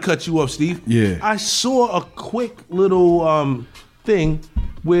 Sorry to cut you off, Steve. Yeah. I saw a quick little thing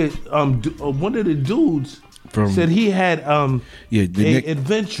where one of the dudes From- said he had Yeah, the a Nick-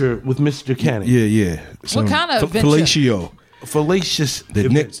 adventure with Mr. Cannon. Yeah. What kind of adventure? fellatio? Fallacious. The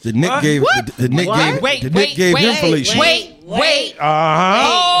Nick What? gave What? the Nick gave Wait, the Nick gave him fellatio. wait. Uh-huh.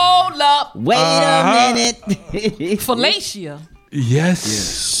 Hold up. Wait a minute. Fallacia.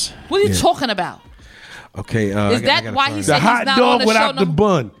 Yes. What are you talking about? Okay. Is that why he The said he's hot not on dog the show without the no?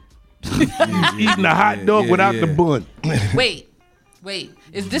 bun. He's eating the hot dog without the bun. Wait.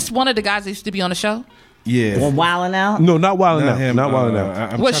 Is this one of the guys that used to be on the show? Yeah. Well, wilding out. No, not Wild 'N Not Out. him. Not Wild 'N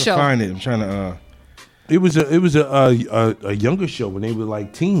Out. I'm What trying show? to find it. I'm trying to. It was a younger show when they were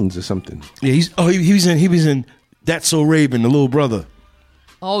like teens or something. Yeah. He was in That's So Raven, the little brother.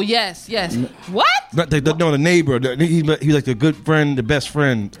 Oh yes. What? But the neighbor. He's like the good friend, the best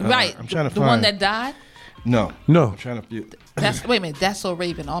friend. Right. I'm trying to the find one that died. No. No. I'm trying to. Wait a minute. That's So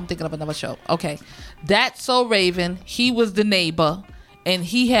Raven. Oh, I'm thinking of another show. Okay, That's So Raven. He was the neighbor, and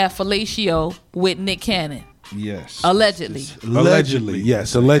he had fellatio with Nick Cannon. Yes. Allegedly. Allegedly,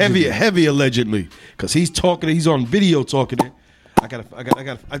 yes, allegedly. Heavy allegedly, because he's talking. He's on video talking it. I'm trying to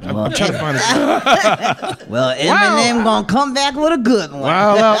find it. Well, Eminem gonna come back with a good one.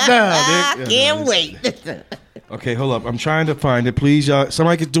 Wild out now, I Nick. can't wait. Okay, hold up. I'm trying to find it. Please, y'all.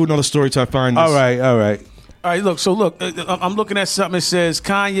 Somebody could do another story till I find this. All right. All right, look. So look, I'm looking at something that says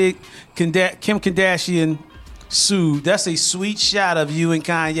Kim Kardashian sued. That's a sweet shot of you and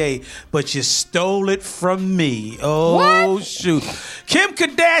Kanye, but you stole it from me. Oh, shoot. Kim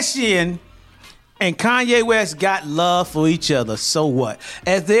Kardashian and Kanye West got love for each other. So what?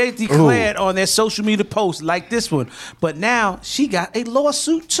 As they declared on their social media posts like this one. But now she got a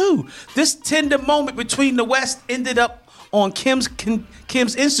lawsuit too. This tender moment between the West ended up on Kim's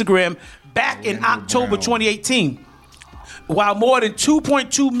Instagram back in October 2018. While more than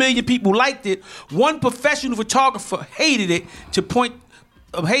 2.2 million people liked it, one professional photographer hated it to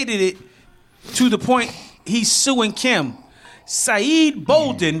the point he's suing Kim. Saeed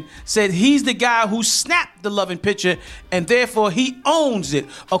Bolden said he's the guy who snapped the loving picture and therefore he owns it.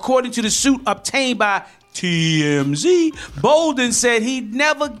 According to the suit obtained by TMZ, Bolden said he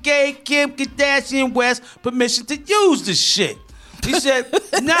never gave Kim Kardashian West permission to use the shit. He said,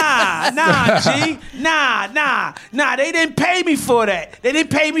 nah, G. Nah. They didn't pay me for that. They didn't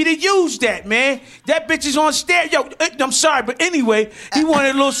pay me to use that, man. That bitch is on stereo. I'm sorry, but anyway, he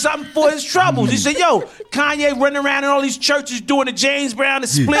wanted a little something for his troubles. He said, yo, Kanye running around in all these churches doing the James Brown, the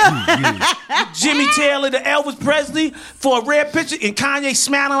Split, Jimmy Taylor, the Elvis Presley for a rare picture, and Kanye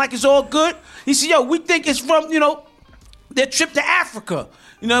smiling like it's all good. He said, yo, we think it's from, their trip to Africa.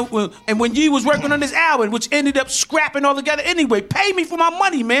 And when Ye was working on this album, which ended up scrapping all together anyway, pay me for my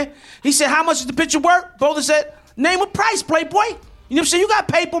money, man. He said, how much is the picture worth? Bolden said, name a price, Playboy. You know what I'm saying? You got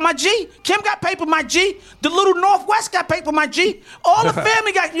paid for my G. Kim got paid for my G. The little Northwest got paid for my G. All the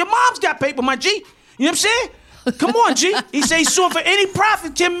family your mom's got paid for my G. You know what I'm saying? Come on, G. He said he's suing for any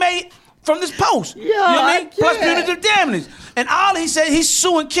profit Kim made from this post. You know what I mean? Plus punitive damages. And all he said, he's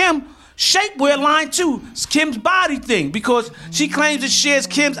suing Kim shapewear line too. It's Kim's body thing because she claims it shares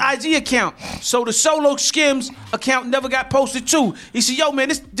Kim's IG account. So the solo Skims account never got posted too. He said, yo,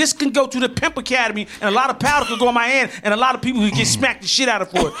 man, this can go to the Pimp Academy and a lot of powder could go in my hand and a lot of people could get smacked the shit out of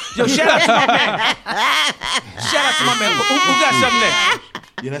for it. Yo, shout out to my man. Shout out to my man. Who got something there?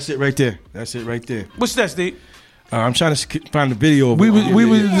 Yeah, that's it right there. That's it right there. What's that, Steve? I'm trying to find the video. We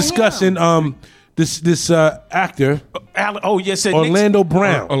were discussing this actor Orlando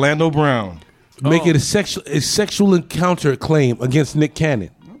Brown. Orlando Brown making a sexual encounter claim against Nick Cannon.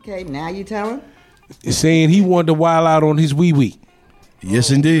 Okay, now you telling? Saying he wanted to wild out on his wee-wee.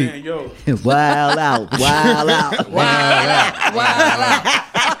 Yes, indeed. Man, yo. Wild out.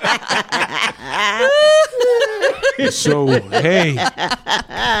 So, hey.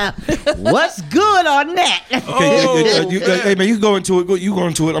 What's good on that? Okay, hey man, you go into it. You go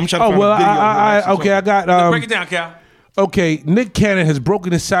into it. I'm trying to find the video. I got. Break it down, Cal. Okay, Nick Cannon has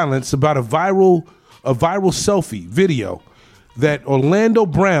broken his silence about a viral selfie video that Orlando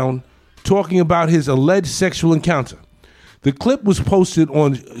Brown talking about his alleged sexual encounter. The clip was posted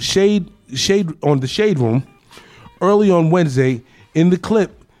on the Shade Room early on Wednesday. In the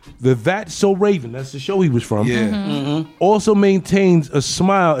clip, That's So Raven, that's the show he was from, also maintains a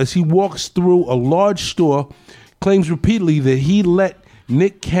smile as he walks through a large store, claims repeatedly that he let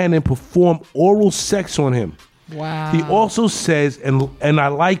Nick Cannon perform oral sex on him. Wow. He also says, and I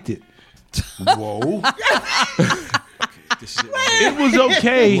liked it. Whoa. It was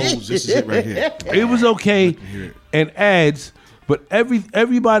okay. This is it right here. It was okay, and adds, but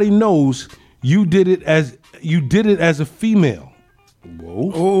everybody knows you did it as a female.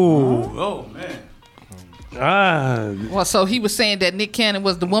 Whoa. Oh, man. Well, so he was saying that Nick Cannon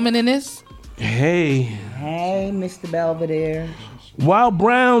was the woman in this? Hey, Mr. Belvedere. While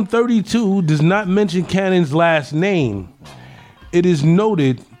Brown 32 does not mention Cannon's last name, it is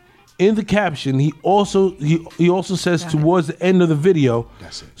noted in the caption he also says towards the end of the video,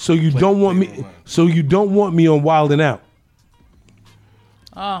 so you don't want me on Wild 'N Out.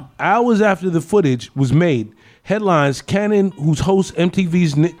 Hours after the footage was made, headlines, Cannon, whose hosts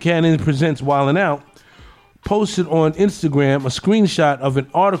MTV's Nick Cannon Presents Wildin' Out, posted on Instagram a screenshot of an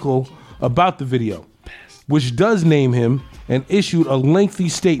article about the video, which does name him, and issued a lengthy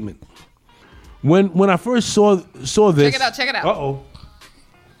statement. When I first saw this... Check it out. Uh-oh.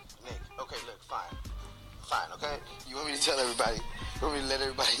 Nick, okay, look, fine, okay? You want me to tell everybody? You want me to let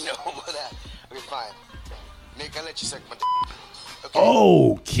everybody know about that? Okay, fine. Nick, I let you suck my dick. Okay?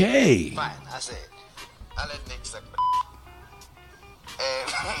 Okay. Fine, I said, I let Nick suck my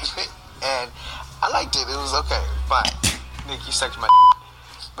dick. And I liked it. It was okay, fine. Nick, you sucked my dick.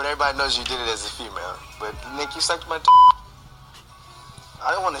 But everybody knows you did it as a female. But Nick, you sucked my dick.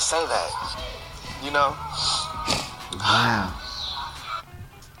 I don't want to say that. You know? Wow.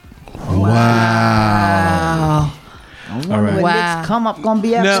 Wow. I wonder All right. when Wow. Nick's come up gonna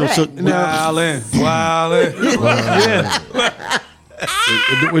be after that.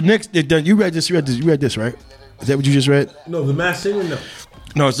 With Nick, you read this, right? Is that what you just read? No, the Masked Singer, no.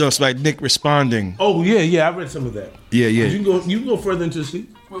 No, it's just like Nick responding. Oh, yeah, I read some of that. Yeah. You can go further into Steve.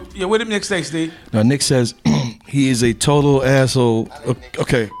 Yeah, what did Nick say, Steve? Now, Nick says he is a total asshole.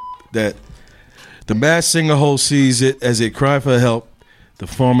 Okay, that the Masked Singer host sees it as a cry for help. The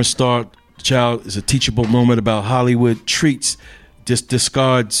former star child is a teachable moment about Hollywood treats, just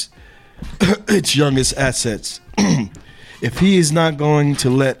discards its youngest assets. If he is not going to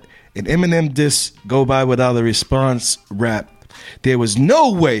let an Eminem diss go by without a response rap, there was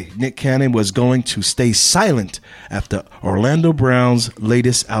no way Nick Cannon was going to stay silent after Orlando Brown's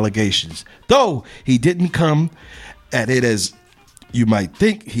latest allegations. Though he didn't come at it as you might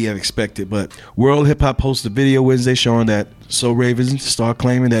think he had expected, but World Hip Hop posted a video Wednesday showing that So Raven started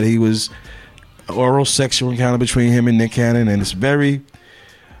claiming that he was oral sexual encounter between him and Nick Cannon, and it's very,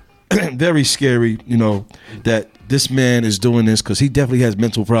 very scary, that this man is doing this because he definitely has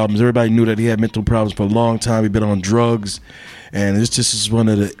mental problems. Everybody knew that he had mental problems for a long time. He'd been on drugs, and it's just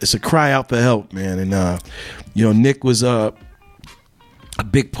it's a cry out for help, man. And Nick was a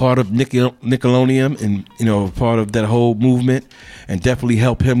big part of Nickelodeon, and part of that whole movement, and definitely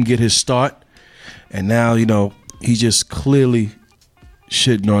helped him get his start. And now he just clearly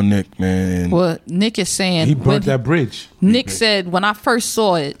shitting on Nick, man. Well, Nick is saying He burnt that bridge. Nick said when I first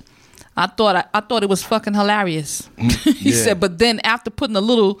saw it, I thought it was fucking hilarious. He said, but then after putting a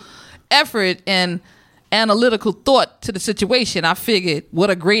little effort and analytical thought to the situation, I figured what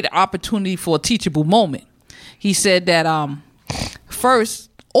a great opportunity for a teachable moment. He said that first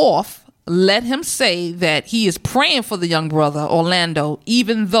off, let him say that he is praying for the young brother, Orlando,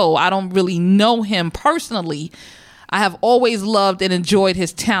 even though I don't really know him personally. I have always loved and enjoyed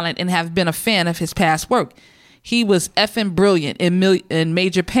his talent and have been a fan of his past work. He was effing brilliant in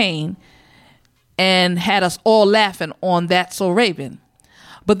Major Pain and had us all laughing on That's So Raven.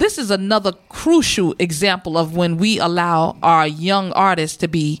 But this is another crucial example of when we allow our young artists to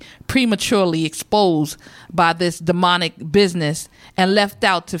be prematurely exposed by this demonic business and left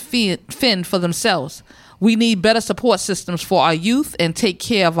out to fend for themselves. We need better support systems for our youth and take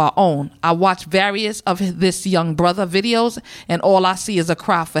care of our own. I watch various of this young brother videos, and all I see is a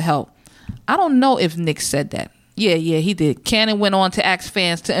cry for help. I don't know if Nick said that. Yeah, he did. Cannon went on to ask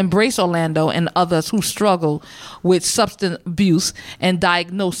fans to embrace Orlando and others who struggle with substance abuse and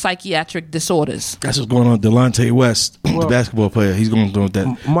diagnose psychiatric disorders. That's what's going on. Delonte West, the basketball player, he's going through that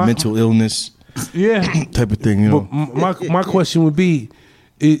mental illness, type of thing. But my question would be,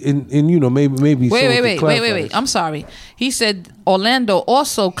 and maybe. Wait. I'm sorry. He said Orlando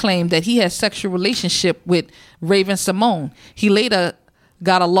also claimed that he had sexual relationship with Raven Simone. He later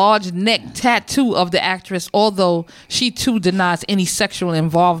got a large neck tattoo of the actress, although she too denies any sexual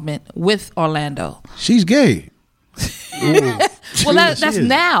involvement with Orlando. She's gay. Well, that's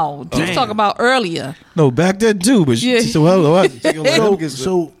now. You was talking about earlier. No, back then too. But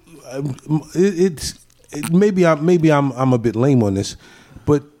maybe I'm a bit lame on this,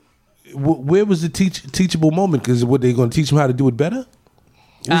 but where was the teachable moment? Because what, they going to teach him how to do it better?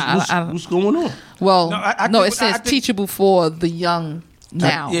 What's going on? Well, it says teachable for the young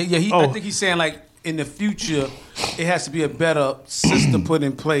now. I think he's saying like in the future, it has to be a better system put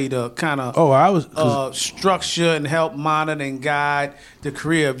in play to kind of structure and help monitor and guide the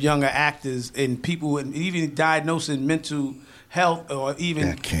career of younger actors and people, and even diagnosing mental health or even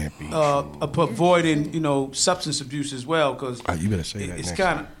that can't be avoiding substance abuse as well. Because you better say that.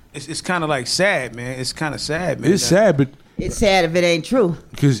 It's kind of like sad, man. It's kind of sad, man. It's sad, but it's sad if it ain't true.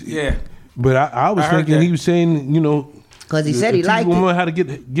 But I was thinking he was saying, because he said he liked it. it. How to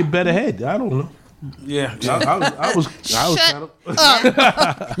get better head. I don't know. Yeah. I was Shut kind of.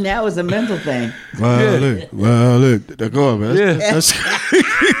 up. Now it's a mental thing. Look, go on, man. Yeah. That's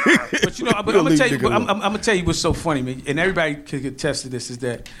But you know, but I'm gonna tell you. I'm gonna tell you what's so funny, man, and everybody can attest to this, is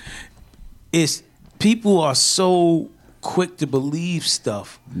that it's people are so quick to believe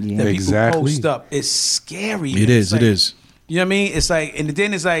stuff that people Exactly. post up. It's scary. It man. is. It's It like- is. You know what I mean? It's like, and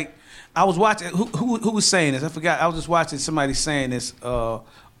then it's like, I was watching. Who was saying this? I forgot. I was just watching somebody saying this on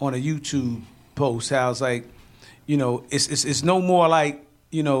a YouTube post. How it's like, you know, it's no more like,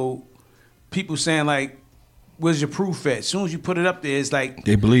 you know, people saying like, where's your proof at? As soon as you put it up there, it's like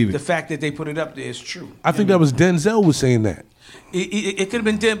They believe it. The fact that they put it up there is true. I think that was Denzel was saying that. It could have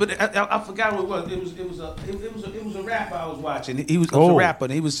been Dan, but I forgot what it was. It was a rapper I was watching. He was a rapper,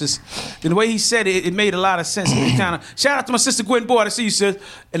 and he was just, and the way he said it, it made a lot of sense. It kind of, shout out to my sister Gwen Boyd. I see you, sis.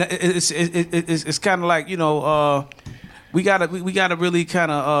 And it's kind of like, you know, we gotta really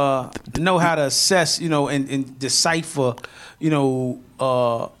kind of know how to assess, you know, and decipher, you know,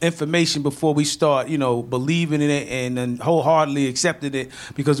 information before we start, you know, believing in it and then wholeheartedly accepting it,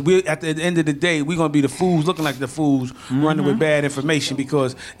 because we at the end of the day we're gonna be the fools looking like the fools running with bad information,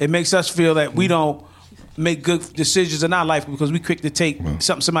 because it makes us feel that we don't make good decisions in our life because we quick to take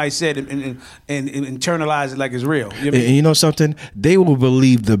something somebody said and internalize it like it's real. You know what I mean? And you know something? They will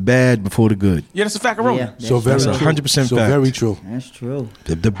believe the bad before the good. Yeah, that's a fact of Roman. Yeah, So very That's true. 100% So fact. very true. That's true.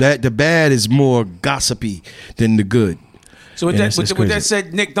 The bad is more gossipy than the good. So with Yeah, that, it's with that crazy.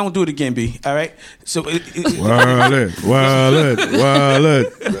 said, Nick, don't do it again, B. All right. So Wallet.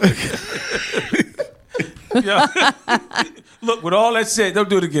 yeah. Look, with all that said, don't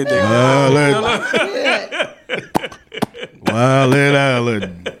do it again, Nick. Wallet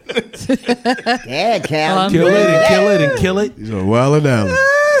Allen. Yeah, Cal. Kill it and kill it and kill it. He's a Wallet Allen.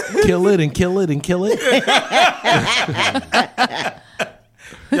 Kill it and kill it and kill it.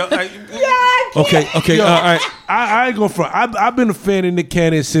 Yo, Okay, all right. I ain't going front. I've been a fan of Nick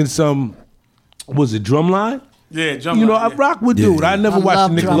Cannon since was it Drumline? yeah, jump You know, on, I rock with dude. I never watched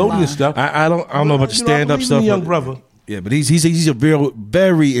love the Nickelodeon Drumline. stuff. I don't know about the You know, I stand up believe in stuff. the young but- brother. Yeah, but he's a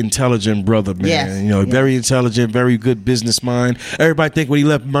very intelligent brother, man. Yes. You know, very intelligent, very good business mind. Everybody think when he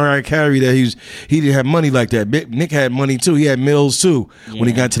left Mariah Carey that he didn't have money like that. Nick had money too. He had mills too when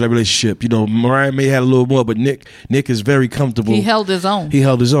he got into that relationship. You know, Mariah may have a little more, but Nick is very comfortable. He held his own. He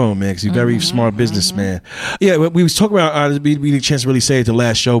held his own, man, because he's a very smart businessman. Yeah, we was talking about, we didn't get a chance to really say it the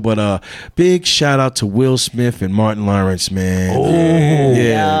last show, but big shout out to Will Smith and Martin Lawrence, man. Oh,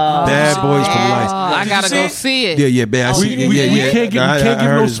 yeah. Bad Boys for Life. I gotta see go it? see it. Yeah, man. I see, We can't give, I give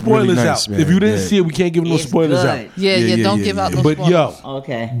heard no it's really spoilers nice, out. man. If you didn't Yeah. see it, we can't give no It's spoilers good. out. Yeah, don't yeah, give out no But spoilers. yo,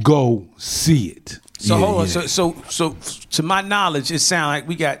 Okay. go see it. So Yeah, hold on. yeah. So to my knowledge, it sounds like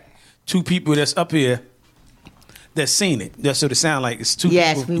we got two people that's up here that's seen it. That's what it sounds like. It's two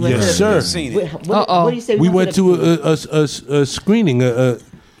Yes, people we went Yes, to. sir. that's seen it. What do you say? We went the- to a screening,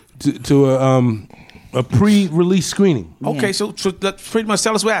 to a pre-release screening. Okay, so let's pretty much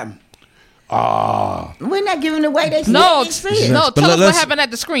tell us what happened. We're not giving away. They No, see it. no. But Tell us what let's- happened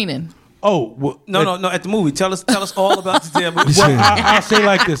at the screening. Oh, well, No, at the movie. Tell us all about the damn movie. Well, I'll say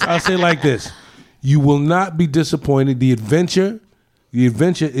like this. You will not be disappointed. The adventure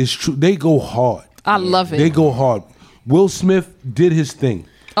is true. They go hard. I love it. They go hard. Will Smith did his thing.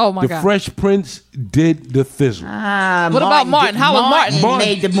 Oh, my the God. Fresh Prince did the thizzle. What about Martin? How was Martin?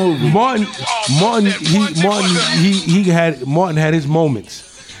 Made the movie. Martin had his moments.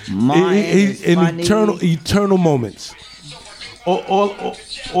 Martin is funny. Eternal moments.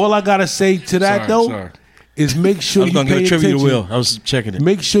 All I gotta say to that though is make sure I was you gonna pay give a tribute to attention. Will. I was checking it.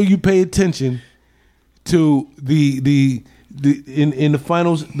 Make sure you pay attention to the in the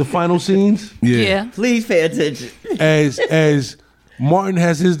final scenes Yeah. Please pay attention. as Martin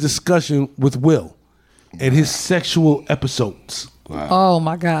has his discussion with Will and his sexual episodes. Oh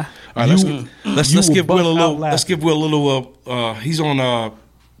my God. All right, You let's will give Will a bust little. out Let's give Will a little. He's on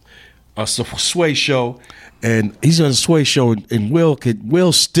a Sway show, and he's on a Sway show, and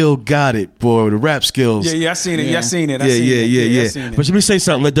Will still got it for the rap skills. Yeah, I seen it. Yeah, I seen it. I Yeah, seen it. yeah. I seen it. But let me say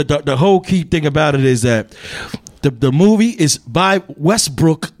something. Like, the whole key thing about it is that the movie is by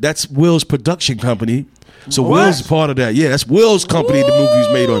Westbrook. That's Will's production company. So Will's part of that. Yeah, that's Will's company. The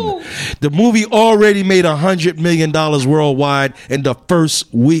movie's made on. The movie already made $100 million worldwide in the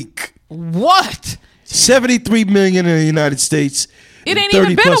first week. What? 73 million in the United States. It ain't 30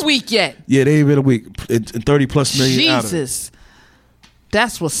 even been plus- a week yet. Yeah, they ain't been a week. And 30 plus million out of it. Jesus.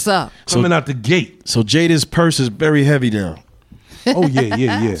 That's what's up. Coming out the gate. So Jada's purse is very heavy now. Oh yeah.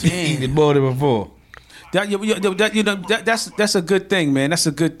 Eating more than before. That's a good thing, man. That's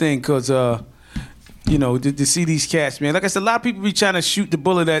a good thing because to see these cats, man. Like I said, a lot of people be trying to shoot the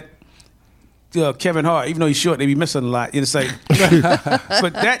bullet at Kevin Hart, even though he's short, they be missing a lot. It's like,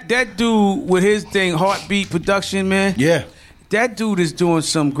 but that dude with his thing, Heartbeat Production, man. Yeah. That dude is doing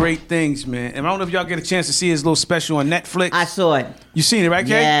some great things, man. And I don't know if y'all get a chance to see his little special on Netflix. I saw it. You seen it, right,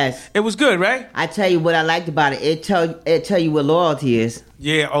 Kay? Yes. It was good, right? I tell you what I liked about it. It tell you what loyalty is.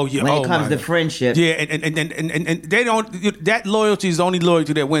 Yeah. Oh, yeah. When it comes to friendship. Yeah, and they don't. That loyalty is the only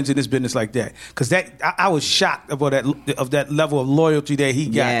loyalty that wins in this business like that. Because I was shocked about that level of loyalty that he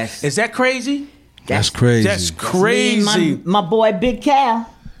got. Yes. Is that crazy? That's crazy. That's crazy. My boy Big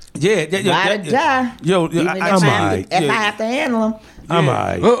Cal. Yeah, Ride or die. Yo, Even I'm if alright. I have to handle him. I'm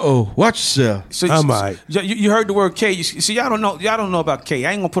alright. Watch yourself. I'm alright. You heard the word K. See, y'all don't know about K.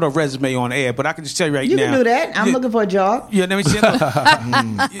 I ain't gonna put a resume on air, but I can just tell you right You now. can do that. I'm looking for a job. Yeah, let me see.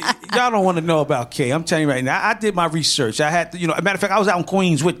 Y'all don't want to know about K. I'm telling you right now. I did my research. I had to, as a matter of fact, I was out in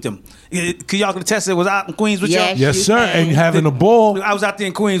Queens with them. Can y'all can attest that I was out in Queens with y'all? Yes, sir. And having a ball. I was out there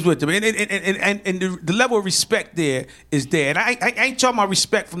in Queens with them, and the level of respect there is there. And I ain't talking about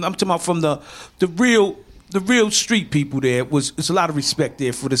respect from. I'm talking about from the real street people. There it's a lot of respect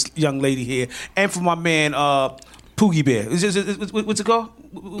there for this young lady here, and for my man Poogie Bear. What's it called?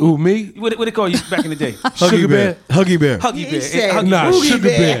 Who, me? What they call you back in the day? Huggy Bear. Huggy Bear. Huggy Bear. Sugar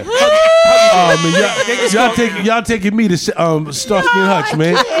Bear. Man, y'all taking me to Starsky and Hutch,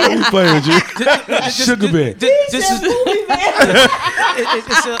 man. I'm playing with you. Sugar Bear.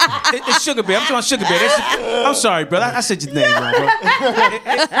 It's Sugar Bear. I'm talking Sugar Bear. I'm sorry, brother. I said your name wrong, bro.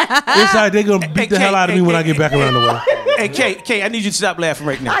 It's like they're gonna beat the hell out of me when I get back around the way. Hey, Kay, I need you to stop laughing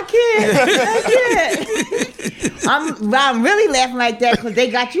right now. I can't. I'm really laughing like that because they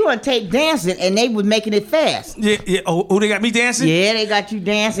got you on tape dancing and they was making it fast. Yeah. Oh, they got me dancing? Yeah, they got you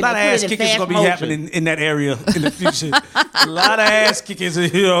dancing. A lot of ass kickers is gonna be happening in that area in the future. A lot of ass kickers,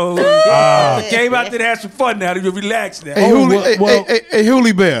 came out there to have some fun now. You relax now. Hey,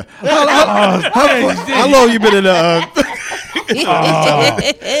 Hoolie Bear. How long you been in the?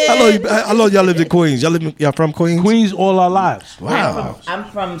 How long y'all lived in Queens? Y'all from Queens? Queens all our lives. Wow. I'm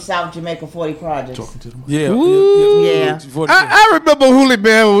from South Jamaica 40 Projects. Yeah. I remember Hoolie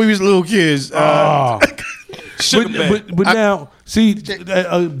Bear when we was little kids. But now, see,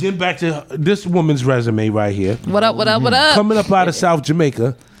 getting back to this woman's resume right here. What up? Coming up out of South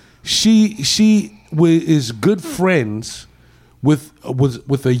Jamaica, she is good friends with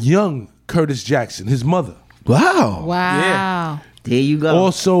a young Curtis Jackson, his mother. Wow. Yeah. There you go.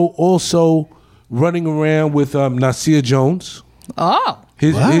 Also running around with Nasir Jones. Oh.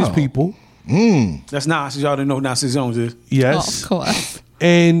 His people. That's Nas. Y'all didn't know who Nasir Jones is. Yes. Oh, of course.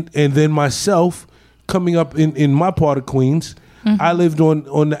 And then myself coming up in my part of Queens, I lived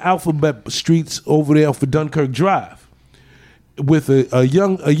on the Alphabet streets over there for Dunkirk Drive with a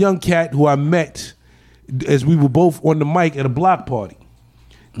young cat who I met as we were both on the mic at a block party.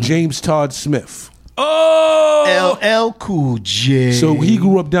 James Todd Smith. Oh, LL Cool J. So he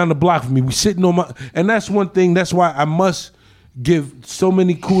grew up down the block from me. We sitting on and that's one thing. That's why I must give so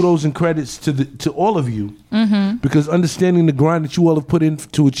many kudos and credits to all of you, because understanding the grind that you all have put in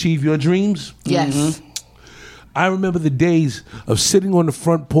to achieve your dreams. Yes. I remember the days of sitting on the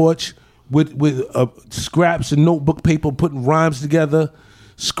front porch with scraps and notebook paper, putting rhymes together,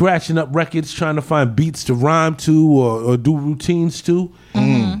 scratching up records, trying to find beats to rhyme to or do routines to.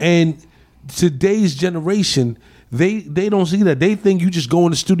 And today's generation, they don't see that. They think you just go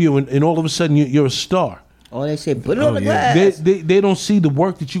in the studio and all of a sudden you're a star. Oh, they say put it on the glass. They don't see the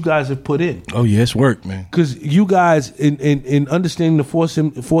work that you guys have put in. Oh yeah, it's work, man. Because you guys, in understanding the Force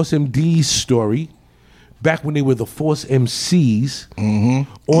MD's story, back when they were the Force MCs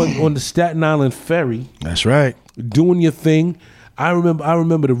on the Staten Island ferry. That's right. Doing your thing. I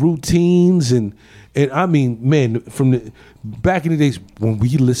remember the routines and I mean, man, from the back in the days when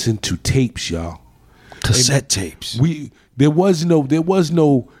we listened to tapes, y'all. Cassette tapes. There was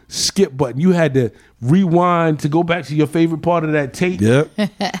no skip button. You had to rewind to go back to your favorite part of that tape. Yep.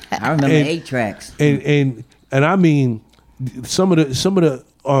 I remember 8 tracks. And I mean some of the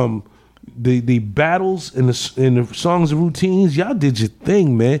battles and the songs and routines, y'all did your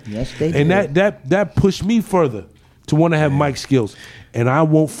thing, man. Yes, they and did. that pushed me further to want to have mic skills. And I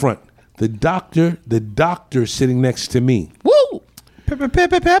won't front. The doctor sitting next to me. Woo! Her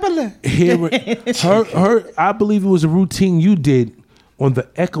I believe it was a routine you did on the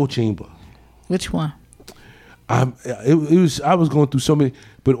echo chamber. Which one? I was going through so many,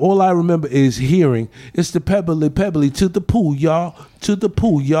 but all I remember is hearing, it's the pebbly to the pool, y'all,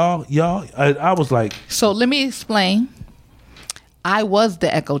 y'all. I was like, So let me explain. I was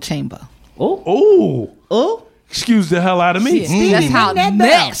the echo chamber. oh, excuse the hell out of me. Yeah, that's how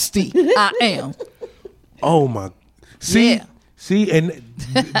nasty I am. Oh my, see, Yeah. and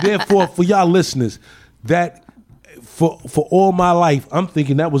therefore, for y'all listeners, that for all my life, I'm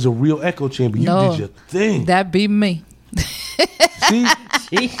thinking that was a real echo chamber. You No. did your thing. That be me. See,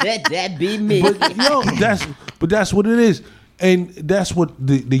 He said that be me. but that's what it is, and that's what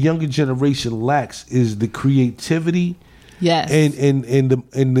the younger generation lacks is the creativity. Yes. And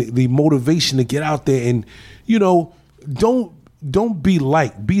the motivation to get out there and don't be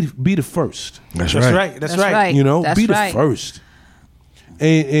be the first. That's That's right. right. That's right. You know, That's be the right. first.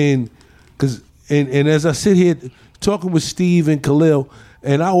 And as I sit here talking with Steve and Khalil,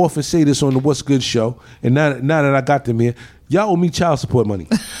 and I often say this on the What's Good show, and now that I got them here, y'all owe me child support money.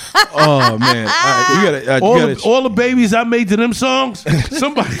 Oh man, all right, you gotta, all the babies I made to them songs,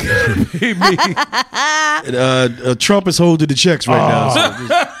 somebody gotta pay me. Trump is holding the checks right now. So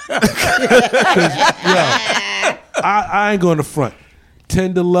I ain't going to front.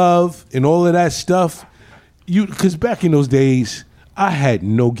 Tender Love and all of that stuff. Because back in those days, I had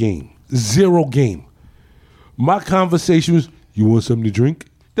no game, zero game. My conversation was, "You want something to drink?"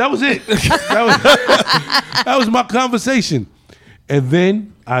 That was it. That was my conversation. And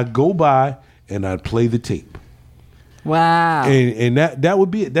then I'd go by and I'd play the tape. Wow. And that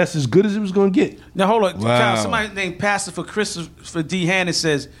would be it. That's as good as it was going to get. Now hold on, Wow. Child, somebody named Pastor for Christopher D. Hannon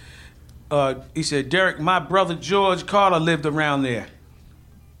says, he said, Derek, my brother George Carter lived around there.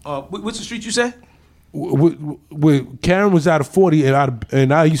 What's the street you said? Karen was out of 40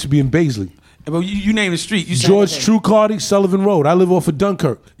 and I used to be in Baisley. Well, you named the street. You said, George True Carty, Sullivan Road. I live off of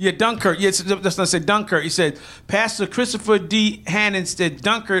Dunkirk. Yeah, Dunkirk. Yes, that's not said Dunkirk. He said, Pastor Christopher D. Hannon said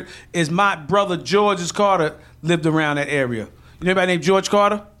Dunkirk is my brother George Carter lived around that area. You know anybody named George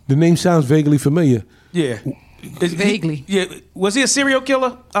Carter? The name sounds vaguely familiar. Yeah. Vaguely. Yeah. Was he a serial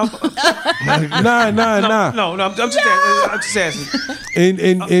killer? Nah. No, I'm just asking. And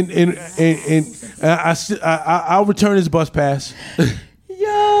I'll return his bus pass.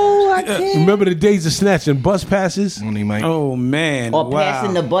 Yo, I can't. Remember the days of snatching bus passes? Oh, man. Or wow.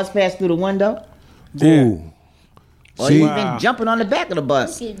 passing the bus pass through the window. Ooh. Or See? even jumping on the back of the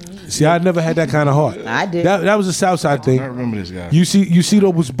bus. See, I never had that kind of heart. I did. That was a Southside thing. I remember this guy. You see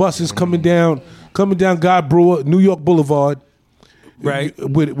those buses coming down God Brewer, New York Boulevard, Right.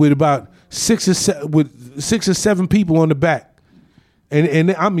 With about 6 or 7 people on the back,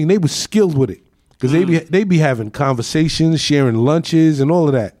 and I mean they were skilled with it because they be having conversations, sharing lunches, and all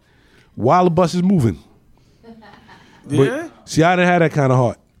of that while the bus is moving. Yeah. But see, I didn't have that kind of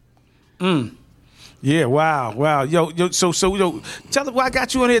heart. Yeah, wow. Yo, so tell them why I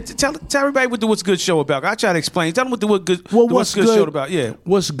got you on here. Tell everybody what the What's Good show about. I try to explain. Tell them what the What's Good show about. Yeah.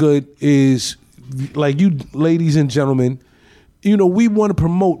 What's good is, like, you ladies and gentlemen, we want to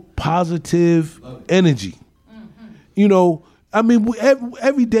promote positive energy. I mean,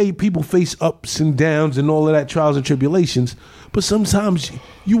 every day people face ups and downs and all of that, trials and tribulations, but sometimes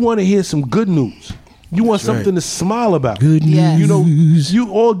you want to hear some good news. You want something to smile about. Good news.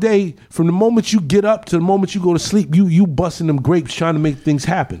 You all day, from the moment you get up to the moment you go to sleep, you busting them grapes trying to make things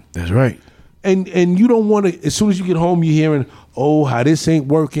happen. That's right. And you don't want to, as soon as you get home, you're hearing, oh, how this ain't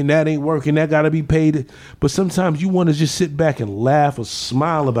working, that ain't working, that got to be paid. But sometimes you want to just sit back and laugh or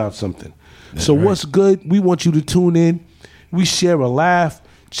smile about something. So right. What's good? We want you to tune in. We share a laugh,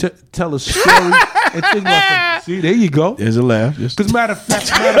 tell a story, and think about something. See, there you go. There's a laugh. Because matter of fact,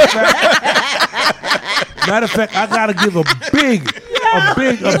 I gotta give a big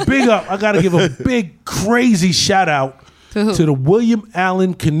up. I gotta give a big crazy shout out To who? to the William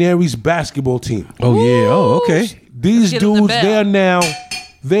Allen Canaries basketball team. Oh yeah. Oh okay. These Let's give them the dudes, bell.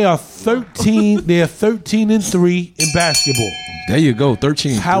 they are 13. They are 13-3 in basketball. There you go.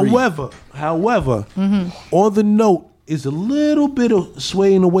 13. However, on the note is a little bit of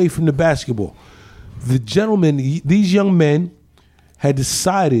swaying away from the basketball. The gentlemen, these young men, had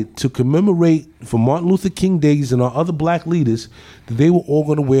decided to commemorate for Martin Luther King Days and our other black leaders that they were all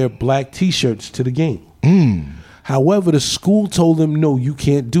going to wear black T-shirts to the game. However, the school told them, no, you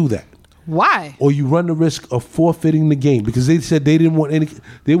can't do that. Why? Or you run the risk of forfeiting the game, because they said they didn't want any.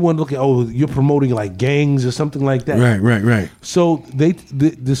 They wanted to look at, oh, you're promoting like gangs or something like that. Right. So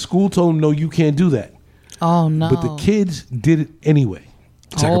the school told them, no, you can't do that. Oh no. But the kids did it anyway.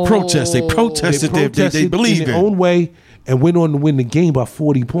 It's like a protest. They protested. They believed in their own way and went on to win the game by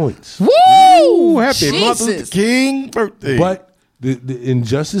 40 points. Woo! Happy Martin Luther King birthday. But the in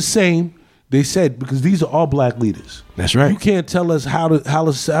just the same, they said, because these are all black leaders. That's right. You can't tell us how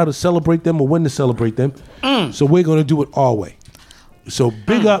to celebrate them or when to celebrate them. So we're going to do it our way. So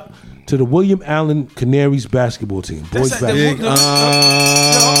big up to the William Allen Canaries basketball team. Boys basketball.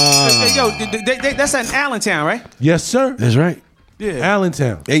 That's in Allentown, right? Yes, sir. That's right. Yeah.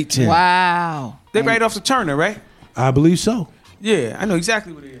 Allentown. 8-10. Wow. They right off the Turner, right? I believe so. Yeah, I know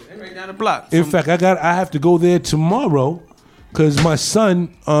exactly what it is. They right down the block. In fact, I have to go there tomorrow because my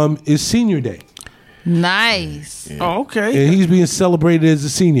son is senior day. Nice. Oh, okay. And he's being celebrated as a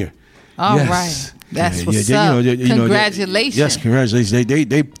senior. All Yes. right. That's Yeah, what's yeah, up. you know, Congratulations. yes, congratulations.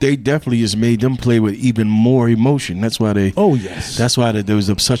 They definitely just made them play with even more emotion. That's why they. Oh yes. That's why there was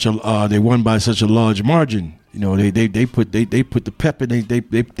such a. They won by such a large margin. You know, they put the pep and they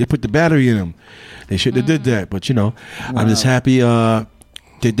put the battery in them. They shouldn't have did that. But you know, I'm just happy that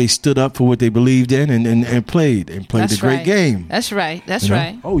they stood up for what they believed in and played That's a great right. game. That's right. That's You know?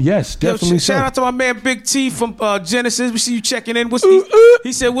 right. Oh yes, Yo, definitely. shout out to my man Big T from Genesis. We see you checking in.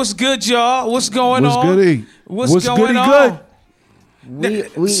 He said, "What's good, y'all? What's going What's on? goody? What's going goody on?"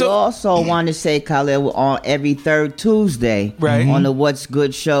 good? We also want to say, Khalil, on every third Tuesday Right. on the What's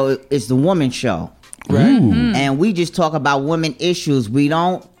Good show is the woman show. Right. And we just talk about women issues. We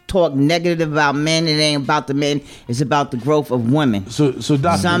don't talk negative about men. It ain't about the men. It's about the growth of women. So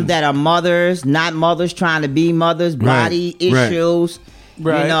doctor, Some that are mothers, not mothers, trying to be mothers, body right. issues.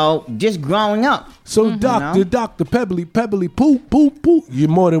 Right. You know, just growing up. So Doctor Pebbly Poop, you're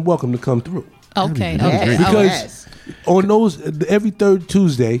more than welcome to come through. Okay. Yes. Okay. Because Yes. on those every third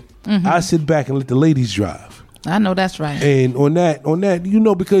Tuesday, I sit back and let the ladies drive. I know that's right. And on that, you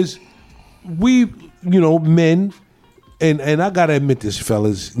know, because we, you know, men, and I gotta admit this,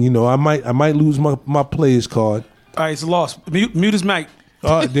 fellas, you know, I might lose my player's card. All right, it's lost. Mute his mic.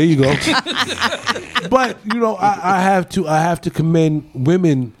 There you go. But you know, I have to commend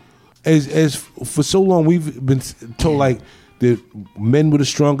women, as for so long we've been told like that men with a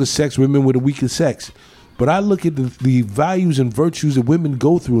stronger sex, women with a weaker sex. But I look at the values and virtues that women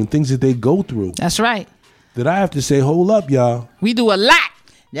go through and things that they go through. That's right. That I have to say, hold up, y'all. We do a lot.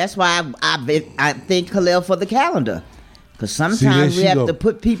 That's why I thank Khalil for the calendar. Because there sometimes we she have go. to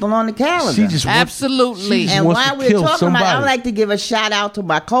put people on the calendar. She just Absolutely. She And wants while to we're kill talking about it, somebody. I'd like to give a shout out to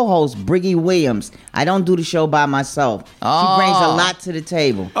my co-host, Briggy Williams. I don't do the show by myself. She brings a lot to the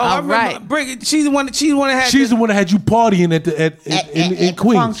table. Oh, I remember. right. Brig, she's the one that had. She's the one that had you partying in At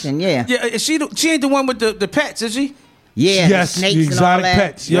Queens. function, yeah. Yeah, she ain't the one with the pets, is she? Yeah, Yes, the snakes the and all exotic that.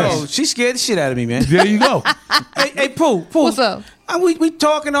 pets. Yes. Yo, she scared the shit out of me, man. There you go. hey, Pooh. What's up? We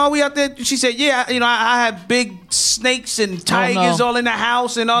talking all we out there. She said, "Yeah, you know, I have big snakes and tigers no. all in the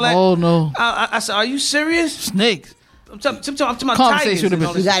house and all that." Oh, no. I said, "Are you serious?" Snakes. I'm talking about tigers. Conversation and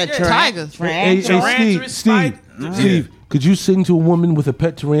all You this got a shit. Tigers. Hey, Tarantulas, Steve, could you sing to a woman with a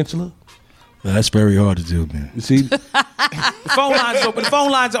pet tarantula? That's very hard to do, man. You see, The phone lines open. The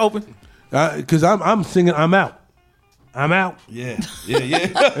phone lines are open. because I'm singing, I'm out. Yeah.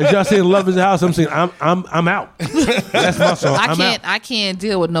 As y'all saying "Love Is a House," I'm saying I'm out. That's my song. I can't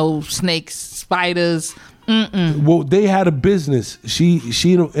deal with no snakes, spiders. Well, they had a business. She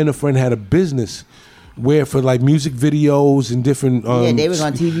and a friend had a business where for like music videos and different. Yeah, they was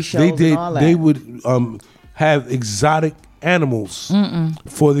on TV shows They and did. all that. They would have exotic animals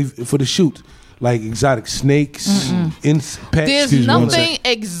for the shoot, like exotic snakes, pets. There's excuse me, one nothing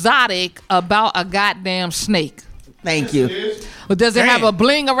exotic about a goddamn snake. Thank you. But does it have a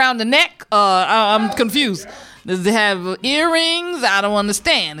bling around the neck? I'm confused. Does it have earrings? I don't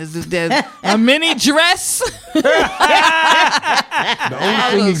understand. Is it there a mini dress? The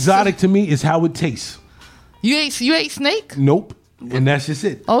only thing exotic to me is how it tastes. You ate snake? Nope. And that's just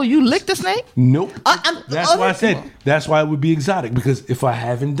it. Oh, you licked a snake? Nope. That's why I said that's why it would be exotic, because if I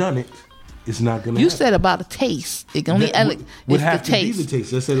haven't done it, it's not gonna. You happen. said about a taste. It only That it's would the have to taste. be the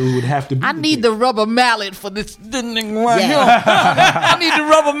taste. I said it would have to be. I need taste. the rubber mallet for this thing right Yeah. here. I need the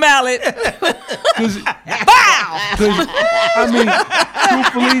rubber mallet. Bow! I mean,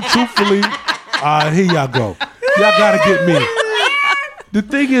 truthfully, here y'all go. Y'all gotta get me. The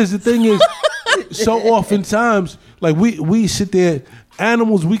thing is, so oftentimes, like we sit there,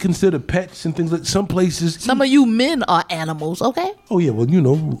 animals we consider pets and things like some places. Some of you men are animals, okay? Oh yeah, well you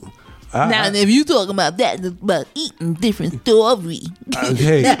know. Now, if you talking about that, it's about eating different story.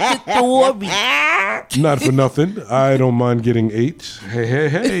 Hey, Story. not for nothing. I don't mind getting 8.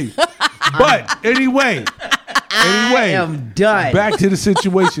 Hey. But anyway, I am done. back to the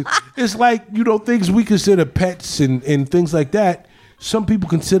situation. It's like, you know, things we consider pets and things like that, some people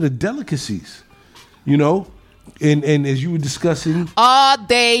consider delicacies, you know? And as you were discussing, Are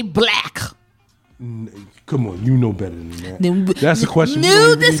they black? come on, you know better than that. That's a question. we New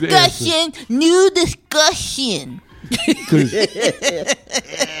don't even need to answer. discussion. New discussion. 'Cause-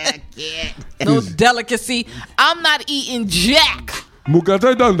 No delicacy. I'm not eating jack.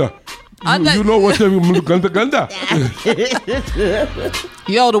 Mugata Danda. I'm not- You know what's name? Mugata Ganda.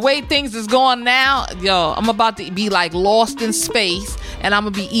 Yo, the way things is going now, I'm about to be like lost in space, and I'm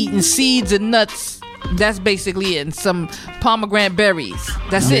gonna be eating seeds and nuts That's basically it. And some pomegranate berries.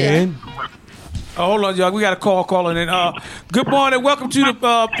 That's Man. Oh, hold on, y'all. We got a call calling in. Good morning. Welcome to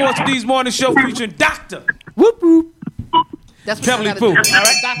the Portuguese Morning Show featuring Dr. Whoop whoop. That's what Pebbley you gotta Poo. do. All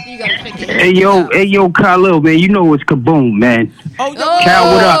right, doctor, you gotta shake it. Hey yo, Khalil, man, you know it's Kaboom, man. Oh,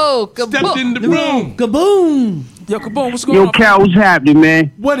 Cal, what up? Stepped in the room. Kaboom! Yo, Kaboom, what's going Yo, on? Cal, what's happening,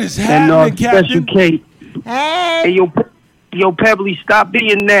 man? What is And happening, Special Captain? K. Hey! Hey, yo, Pebbly, stop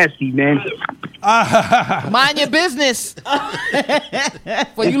being nasty, man. Mind your business.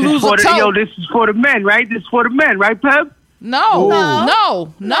 Before you lose For a the, toe. yo, this is for the men, right? This is for the men, right, Peb?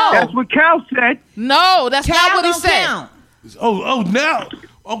 No. That's what Cal said. No, that's not Cal what he don't said. count. Oh, now.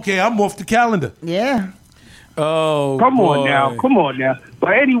 Okay, I'm off the calendar. Yeah. Oh, Come boy. on now.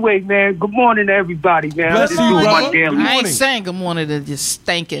 But anyway, man, good morning to everybody, man. Bless I'm just you, doing brother. my daily. I ain't morning. saying good morning to just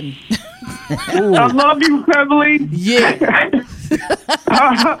stinking. I love you, Pebbly. Yeah.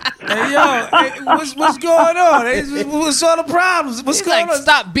 Hey, yo, hey, what's going on? Hey, what's all the problems? What's He's going like, on?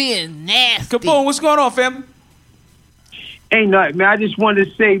 stop being nasty. Kaboom, what's going on, fam? Ain't nothing, man. I just wanted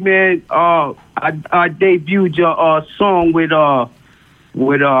to say, man, I debuted your song with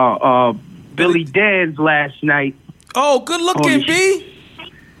Billy Dan's last night Oh, good looking, B.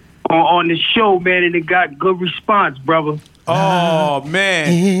 on the show, man, and it got good response, brother. Oh,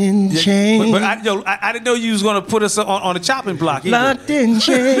 man. In chains. But I didn't know you was going to put us on the chopping block either. Locked in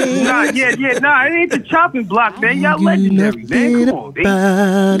chains. Nah, it ain't the chopping block, man. Y'all legendary, man. Come on,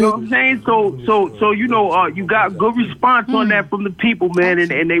 man. You know what I'm saying? So you know, you got good response on that from the people, man, and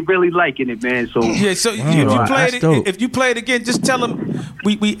they really liking it, man. So Yeah, so if you play it again, just tell them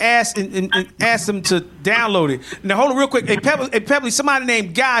we asked and asked them to download it. Now hold on real quick. Hey Pebbly, somebody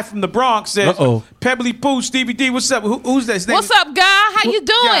named Guy from the Bronx says, Uh-oh. Pebbly Pooh, Stevie D, what's up? Who's that? His name What's is- up, guy? How you doing?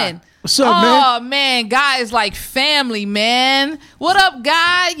 Guy. What's up, man? Oh, man, Guy is like family, man. What up,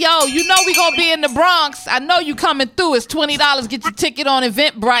 Guy? Yo, you know we gonna be in the Bronx. I know you coming through. It's $20. Get your ticket on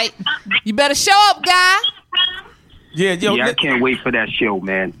Eventbrite. You better show up, Guy. Yeah, yo, I can't wait for that show,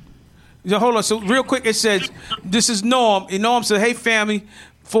 man. Yo, hold on. So real quick, it says, this is Norm. And Norm said, hey, family,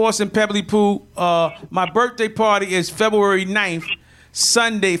 Force and Pebbly Pooh, my birthday party is February 9th,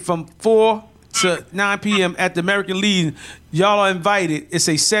 Sunday from 4 to 9 p.m. at the American Legion. Y'all are invited. It's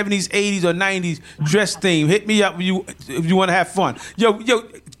a 70s, 80s, or 90s dress theme. Hit me up if you want to have fun. Yo,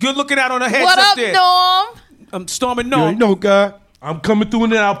 good looking out on the heads What up up, there. Norm? I'm storming Yo, Norm. you know, guy. I'm coming through in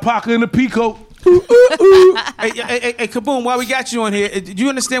that alpaca and the peacoat. Hey, Kaboom, while we got you on here, do you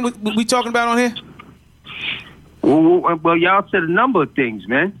understand what we talking about on here? Well, y'all said a number of things,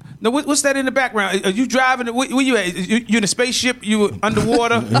 man. No, what's that in the background? Are you driving? Where you at? You in a spaceship? You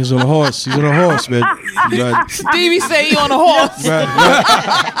underwater? He's on a horse. He's on a horse, man. Riding, Stevie say he on a horse.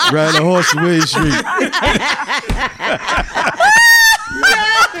 riding a horse to Wade Street.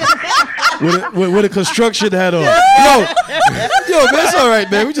 with a construction hat on. Yo, man, it's all right,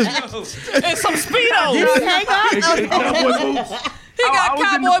 man. We just And some Speedos. Hang on. He got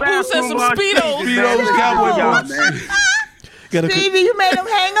cowboy boots and some Speedos. Speedos, cowboy boots. gotta. Stevie, you made him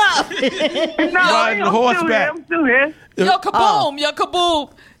hang up. Riding horseback. I'm still here. Yo,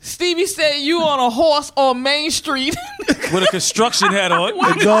 kaboom. Stevie said you on a horse on Main Street. With a construction hat on.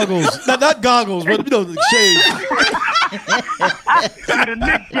 And goggles. Not goggles, but you know, the shades. With a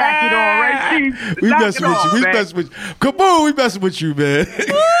Nick jacket on, right, Steve? We Knock messing it with off, you. We man. messing with you. Come on, we messing with you, man.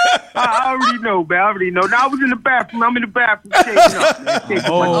 I already know, man. I already know. Now I was in the bathroom. I'm in the bathroom shaving up, man. Shaving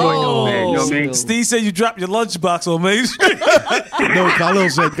my joint up, man. You know what I mean? Steve said you dropped your lunchbox on Main Street. No, Khalil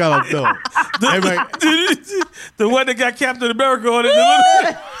said, God, no. The one that got Captain America on it.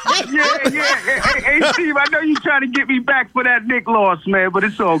 Yeah. Hey, Steve, I know you trying to get me back for that Nick loss, man, but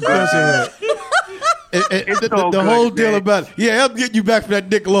it's all good. That's all right. And the whole deal about it. Yeah, I'm getting you back for that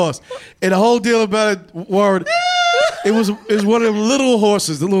Nick loss. And the whole deal about it, Warren, it was one of them little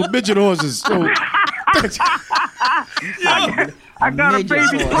horses, the little midget horses. So, I got a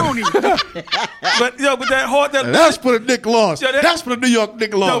baby pony. But that horse, that's for the Nick loss. Yeah, that's for the New York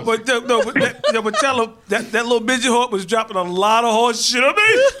Nick loss. but tell him that little midget horse was dropping a lot of horse shit on me.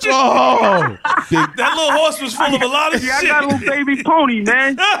 Oh, That little horse was full of a lot of Yeah, I shit. got a little baby pony,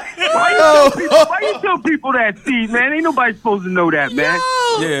 man. Why you tell people that, Steve, man? Ain't nobody supposed to know that, man.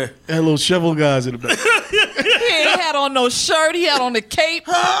 Yeah. Had little shovel guys in the back. He ain't had on no shirt. He had on the cape,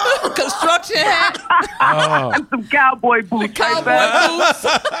 construction hat, And some cowboy boots. cowboy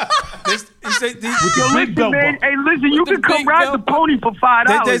boots. He said, Yo, big listen, belt man. buckle. Hey, listen, you With can the come big ride belt the pony for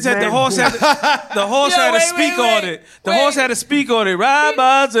 $5, they said man. the horse had Yo, a wait, speak wait, on wait. it. The horse had a speak on it. Ride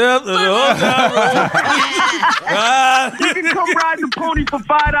myself. You can come ride the pony for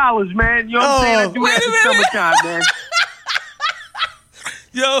 $5, man. You know what I'm saying? I do that in the summertime, man.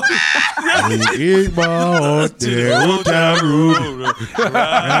 Yo. It's my heart, the old time road.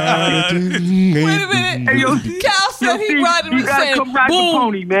 Wait a minute. Hey, yo, Cal said he riding you with gotta saying, come ride the boom.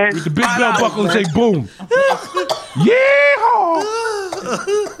 pony, man. With the big belt buckle and say boom. Yeah.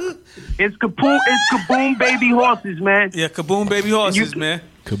 It's Kaboom Baby Horses, man. Yeah, Kaboom Baby Horses, man.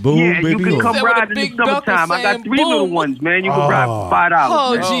 Kaboom, Yeah, baby. you can come Said with a ride in the big belt summertime. I got saying 3 little boom. ones, man. You can ride for $5.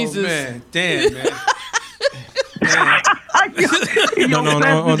 Oh, man. Jesus. Man. Damn, man.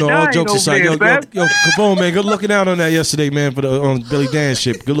 No, all jokes aside. Yo, Kaboom, man, good looking out on that yesterday, man, for the on Billy Dan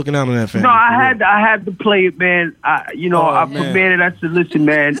ship. Good looking out on that, family. No, I had to play it, man. I man. premiered it. I said, listen,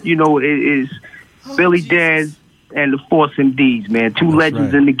 man, it is Billy Dan and the Force MDs, man. Two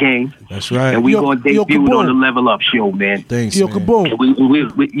legends right. in the game. That's right. And we Yo, gonna yo, debut it Kaboom. on the Level Up show, man. Thanks, Yo, man.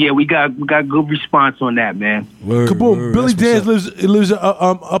 Kaboom. We got good response on that, man. Word, Kaboom. word. Billy That's what's Dan up. lives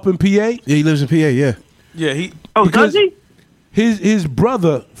up in PA. Yeah, he lives in PA, yeah. Yeah, he. Oh, Because- does he? His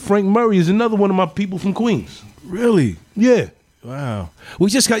brother Frank Murray is another one of my people from Queens. Really? Yeah. Wow. We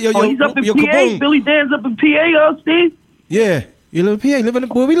just got Oh, he's up in PA. Kaboom. Billy Dan's up in PA, Steve. Yeah. You live in PA.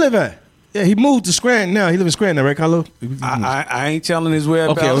 Where we live at? Yeah, he moved to Scranton now. He live in Scranton, right, Carlo? I ain't telling his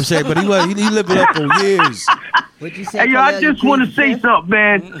whereabouts. Okay, I'm saying, but he lived it up for years. What'd you say? Hey, yo, I Khalil? You just want to please, say sis? something,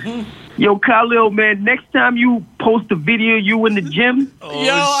 man. Yo, Khalil, man, next time you post a video of you in the gym, Yo,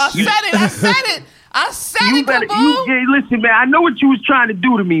 I said it. I said you it, better, Kaboom. listen, man, I know what you was trying to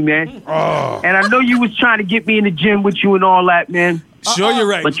do to me, man. And I know you was trying to get me in the gym with you and all that, man. Sure, you're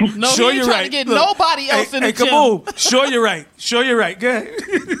right. But you- No, sure, he ain't you're trying right. to get nobody else in the gym. Kaboom. Sure, you're right. Sure, you're right. Go ahead.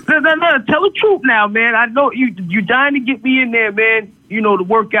 No, tell the truth now, man. I know you dying to get me in there, man, to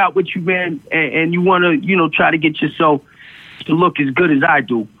work out with you, man, and you want to, try to get yourself to look as good as I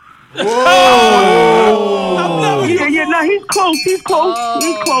do. Oh! Yeah, no, he's close. He's close.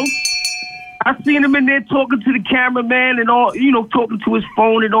 I seen him in there talking to the cameraman and all, talking to his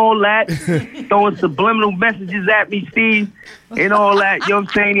phone and all that, throwing subliminal messages at me, Steve, and all that. You know what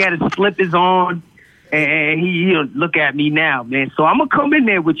I'm saying? He had his slippers on, and he'll look at me now, man. So I'm gonna come in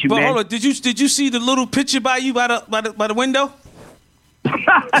there with you, But man. hold on, did you see the little picture by you by the window? It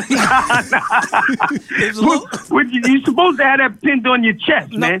was a little, You supposed to have that pinned on your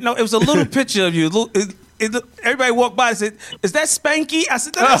chest, man. no, it was a little picture of you. Everybody walked by and said, "Is that Spanky?" I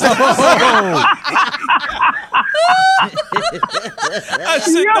said, "No." I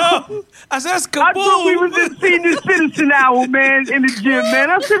said, "No." I said, "That's Kaboom." I thought we was in Senior Citizen Hour, man, in the gym,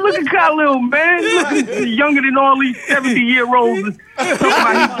 man. I said, look at Khalil, man. Look, he's younger than all these 70-year-olds. Talking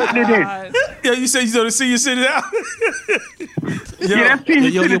about he's putting it in. Yeah, you said you going to see you sit down. Yeah, that's Senior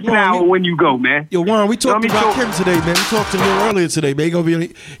yo, Citizen Warren, Hour when you go, man. Yo, Warren, we talked Let me about show- Rakim today, man. We talked to him earlier today, man. He gonna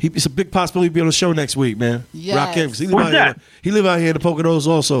be it's a big possibility to be on the show next week, man. Yes. Rakim, 'cause he live Who's out that? here. He live out here in the Poconos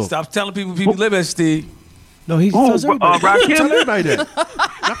also. Stop telling people live at Steve. No, he Who, tells everybody. Rakim? He tells everybody that.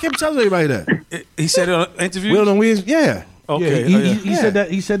 Rakim tells everybody that. He said it on an interview. We don't know where he's, yeah. Okay, Yeah, oh, yeah. he said that.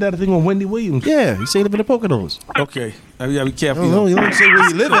 He said that thing on Wendy Williams. Yeah, he say he live in the Poconos. Okay, you gotta be careful. I don't know. You don't say where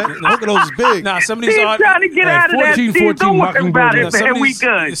you live at. Poconos is big. Nah, some of these He's artists. trying to get out of that, 14, Steve. Don't worry 14 about it, some man. of We these,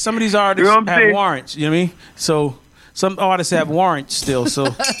 good. some of these artists You know what I'm have saying? warrants. You know what I mean? So some artists have warrants still. So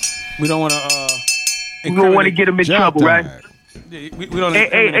we don't want to. We don't want to get him in trouble, right? We don't.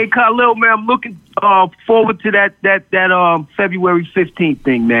 Hey, Khalil, man, I'm looking forward to that February 15th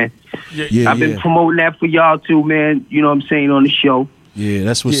thing, man. Yeah, I've been promoting that for y'all too, man. You know what I'm saying, on the show. Yeah,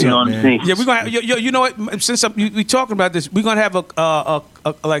 that's what's You know up, what I'm man. saying? Yeah, we're gonna. You know what? Since we talking about this, we're gonna have a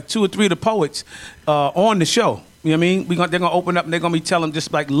like 2 or 3 of the poets on the show. You know what I mean? They're gonna open up and they're gonna be telling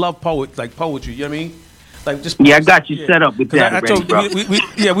just like love poets, like poetry. You know what I mean? Like just Yeah, I got you set up with 'Cause that I already, told, bro.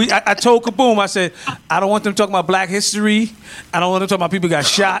 I told Kaboom, I said, I don't want them talking about black history. I don't want them talking about people got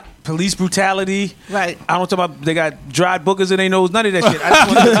shot, police brutality. Right. I don't talk about they got dried boogers in their nose, none of that shit. I just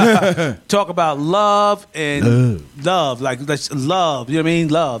want to talk about love and love. Like let's love. You know what I mean?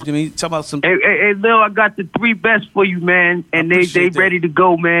 Love. You know what I mean? Talk about some. Hey, Lil, I got the 3 best for you, man, and they appreciate that. ready to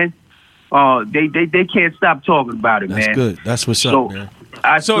go, man. They can't stop talking about it, That's man. good. That's what's So, up, man.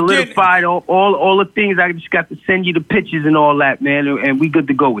 I So again- solidified all the things. I just got to send you the pictures and all that, man, and we good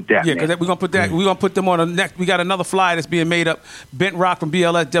to go with that. Yeah, man. because we're gonna put that. We're gonna put them on the next. We got another flyer that's being made up. Bent Rock from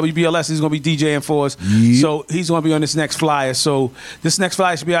BLS, WBLS. He's gonna be DJing for us. So he's gonna be on this next flyer. So this next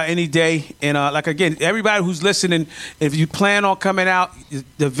flyer should be out any day. And like again, everybody who's listening, if you plan on coming out,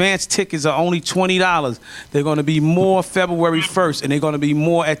 the advance tickets are only $20. They're gonna be more February 1st, and they're gonna be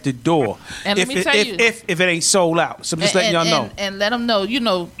more at the door. And let me tell you- if it ain't sold out. So I'm just letting y'all know. And let them know,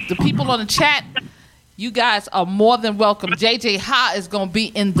 the people on the chat, you guys are more than welcome. JJ Ha is going to be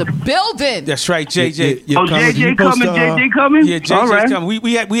in the building. That's right, JJ. JJ coming? JJ coming? Yeah, JJ's All right. coming.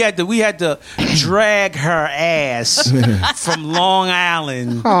 We had to drag her ass from Long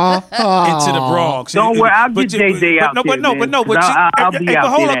Island into the Bronx. Don't worry, I'll get JJ out there. I'll be out there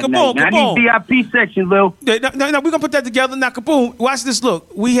hold on, that night. I need VIP section, Lil. No, we're gonna put that together. Now, Kaboom, watch this.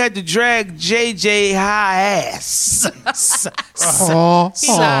 Look, we had to drag JJ high ass from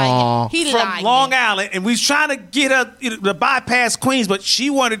Long Island, and we was trying to get her to bypass Queens, but she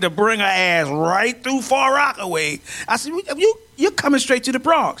wanted to bring her ass right through Far Rockaway. I said, you're coming straight to the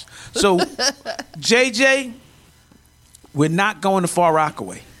Bronx. So, JJ, we're not going to Far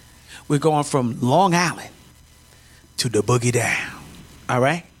Rockaway. We're going from Long Island to the Boogie Down. All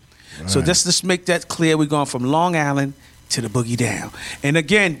right? So let's make that clear. We're going from Long Island to the Boogie Down. And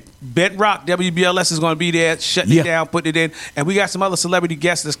again, Bet Rock, WBLS is going to be there, shutting it down, putting it in. And we got some other celebrity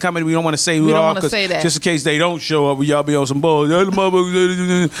guests that's coming. We don't want to say who they are, because just in case they don't show up, y'all be on some bull. You ain't tell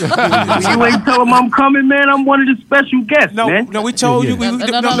them I'm coming, man. I'm one of the special guests, man. No, we told you. We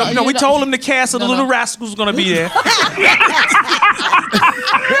told them the cast of the Little Rascals was going to be there.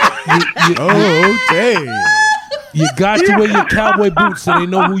 Okay. You got to wear your cowboy boots so they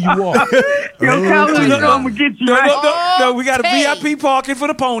know who you are. Yo, Cowboy, I'm gonna get you right. No, we got a VIP parking for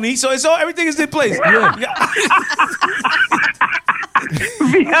the pony, so everything is in place. VIP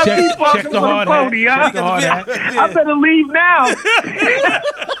parking for the pony, huh? I better leave now.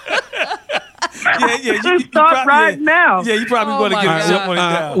 You start right now. Yeah, you probably want to get something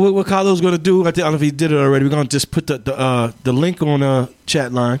down. What Carlo's going to do, I don't know if he did it already. We're going to just put the link on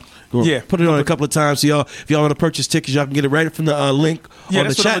chat line. Put it on a couple of times. So y'all, if y'all want to purchase tickets, y'all can get it right from the link on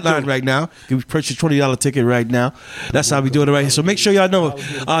the chat line right now. You can purchase a $20 ticket right now. That's how we do it right here. So make sure y'all know.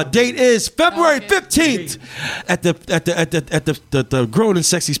 Date is February 15th at the grown and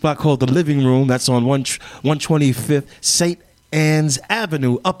sexy spot called The Living Room. That's on 125th St. Anne's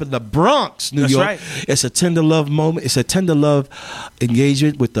Avenue up in the Bronx, New York. Right. It's a tender love moment. It's a tender love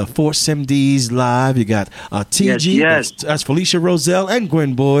engagement with the Force MDs live. You got TG, yes. That's Felicia Roselle and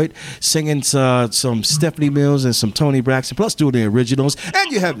Gwen Boyd singing some Stephanie Mills and some Tony Braxton, plus doing the originals.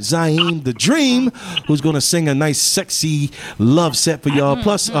 And you have Zayn the Dream, who's going to sing a nice, sexy love set for y'all.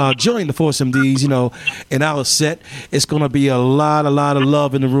 Plus, join the Force MDs, in our set. It's going to be a lot of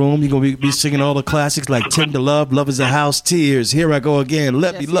love in the room. You're going to be singing all the classics like Tender Love, Love is a House, Tears. Here I go again.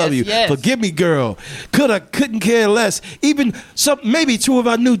 Let me love you. Yes. Forgive me, girl. Couldn't care less. Even maybe two of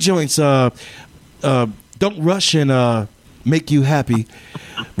our new joints. Don't Rush and Make You Happy.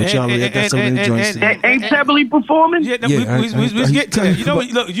 Which y'all got some new joints. Ain't Pebbly performing? Yeah, we get to that. You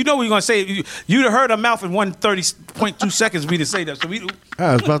know what we're gonna say. You'd have heard her mouth in 1:30.2 seconds. We didn't say that. So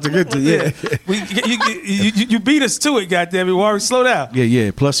I was about to get to you beat us to it. Goddamn it, Warren. Slow down. Yeah.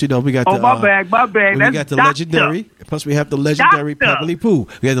 Plus, we got the. My bag. We got the legendary. Plus, we have the legendary Pebbly Pooh.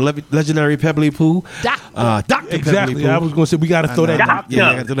 We have the legendary Pebbly Pooh. Dr. Exactly. Pebbly Pooh. I was going to say we got to throw that.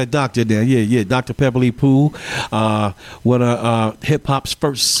 Yeah, got to throw that doctor there. Yeah. Dr. Pebbly Pooh. What a hip hop's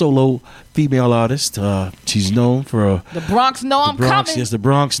first solo female artist. She's known for the Bronx. I'm coming. Yes, the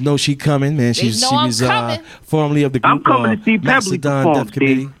Bronx know she coming, man. She was formerly of the group. I'm coming to see Pebbly perform. Deaf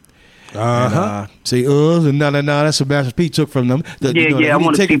Committee. Say and no, that's what Master P took from them. I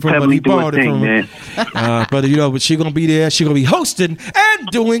want to see Pebbly do her thing, man. But but she gonna be there. She gonna be hosting and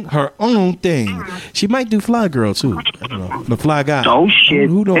doing her own thing. She might do Fly Girl too. I don't know, the Fly Guy. Oh shit!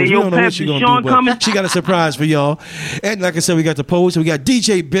 Who knows? Hey, We don't know what she Sean gonna do. coming? But she got a surprise for y'all. And like I said, we got the poets. We got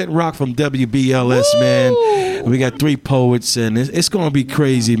DJ Bent Rock from WBLS, man. We got 3 poets, and it's gonna be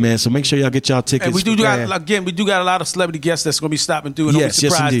crazy, man. So make sure y'all get y'all tickets. And we do got a lot of celebrity guests that's gonna be stopping through, and don't be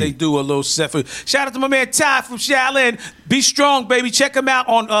surprised they do a little set for. Shout out to my man Ty from Shaolin. Be strong, baby. Check him out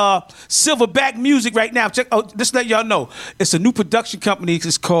on Silverback Music right now. Just let y'all know, it's a new production company.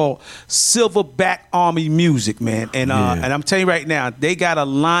 It's called Silverback Army Music, man. And I'm telling you right now, they got a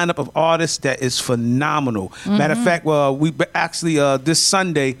lineup of artists that is phenomenal. Mm-hmm. Matter of fact, we actually this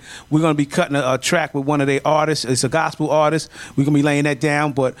Sunday we're gonna be cutting a track with one of their artists. It's a gospel artist. We're gonna be laying that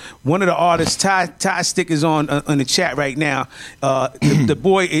down. But one of the artists, Ty Stick, is on the chat right now. The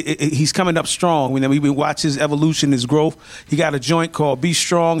boy, he's coming up strong. We've been watching his evolution, his growth. He got a joint called Be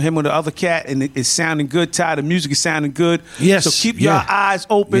Strong, him with the other cat, and it's sounding good. Ty, the music is sounding good. Yes. So keep your eyes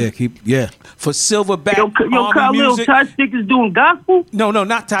open. For Silverback Army Music. Ty Stick is doing gospel? No,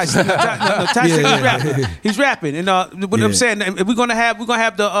 not Ty Stick. Ty Stick is rapping. He's rapping. And what I'm saying, we're gonna have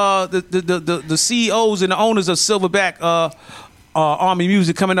the CEOs and the owners of Silverback Army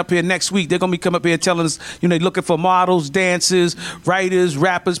Music coming up here next week. They're gonna be coming up here telling us, they're looking for models, dancers, writers,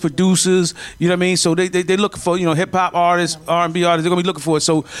 rappers, producers. You know what I mean? So they're looking for hip hop artists, R&B artists. They're gonna be looking for it.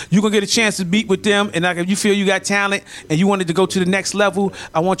 So you're gonna get a chance to meet with them. And if you feel you got talent and you wanted to go to the next level,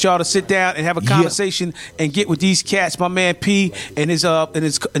 I want y'all to sit down and have a conversation and get with these cats. My man P and his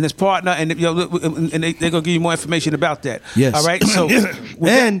partner, and they're gonna give you more information about that. Yes. All right. So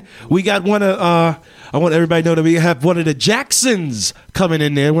and we got one of. I want everybody to know that we have one of the Jacksons coming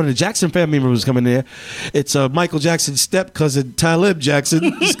in there. One of the Jackson family members coming there. It's Michael Jackson's step cousin, Talib Jackson.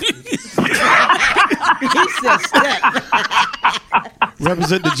 He said step.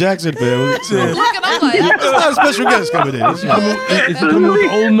 Represent the Jackson family. So. Look at I'm like, It's not a special guest coming in. Is he coming with the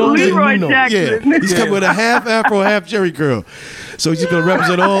old nose? Leroy Jackson. Yeah, he's coming with a half afro, half Jerry curl. So he's just going to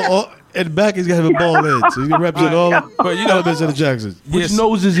represent all. In the back, he's going to have a bald head. So he's going to represent all elements of the Jacksons. Which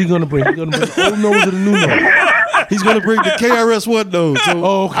nose is he going to bring? He's going to bring the old nose or the new nose? He's going to bring the KRS-One nose. So,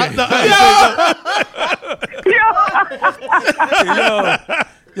 okay.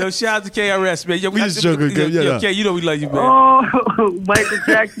 Yo, shout out to KRS, man. Yo, We just joking. Okay, you know we love you, man. Oh, Michael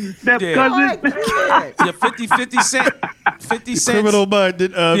Jackson's step cousin. Yeah, 50 Cent. 50 Cent. Criminal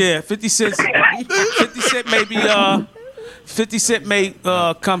Minded. 50 Cent. 50 Cent maybe. 50 Cent may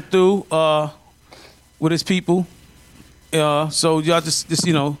come through with his people. So y'all just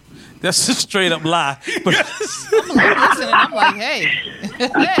that's a straight up lie. But I'm listening. I'm like, hey.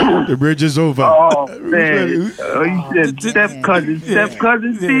 The bridge is over. Oh, man. You said step cousin. Step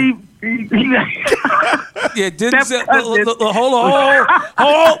cousin, Steve. Yeah, Denzel. Hold on.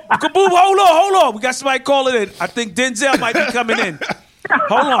 Kaboom, hold on. We got somebody calling in. I think Denzel might be coming in.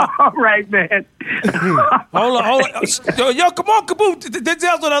 Hold on. All right, man. Hold on. Yo, come on, Kaboom.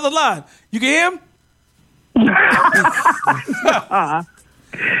 Denzel's on the other line. You can hear him?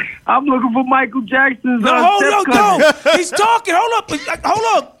 I'm looking for Michael Jackson's. No, hold on. He's talking. Hold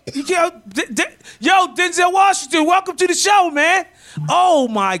up. You can't. Yo, Denzel Washington, welcome to the show, man. Oh,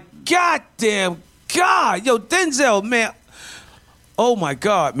 my goddamn God. Yo, Denzel, man. Oh, my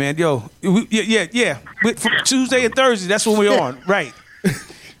God, man. Yo, yeah. From Tuesday and Thursday, that's when we're on. Right.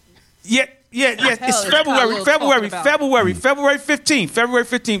 Yeah. It's February 15th. February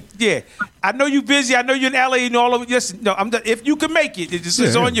 15th. Yeah. I know you're busy. I know you're in LA and all of it. Yes. No, I'm done. If you can make it,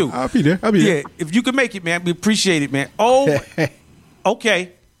 it's on you. I'll be there. Yeah. If you can make it, man, we appreciate it, man. Oh,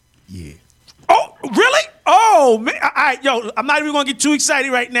 okay. Yeah. Oh, really? Oh, man. All right, yo, I'm not even going to get too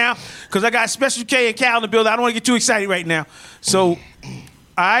excited right now because I got Special K and Cal in the building. I don't want to get too excited right now. So, all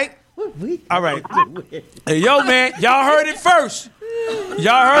right? All right. Hey, yo, man, y'all heard it first.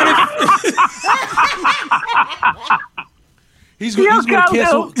 Y'all heard it. He's going to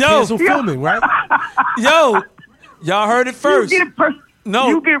cancel filming, right? Yo, y'all heard it first.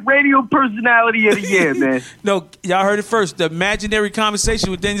 You get radio personality of the year, man. No, y'all heard it first. The imaginary conversation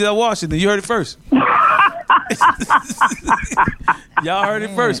with Denzel Washington. You heard it first. Y'all heard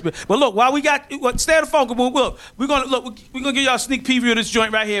it first. But look, while we got stay on the phone, look, we're gonna give y'all a sneak preview of this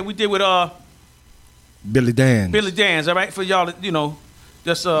joint right here. We did with Billy Dan. All right, for y'all to,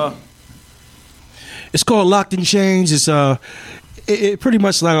 just It's called Locked in Chains. It's it pretty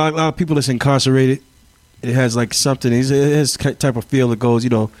much like a lot of people that's incarcerated. It has like something. It has type of feel that goes,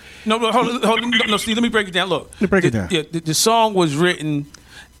 No, hold on. No, Steve, let me break it down. Look. Let me break it down. Yeah, the song was written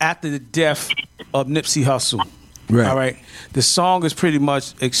after the death of Nipsey Hussle. Right. All right. The song is pretty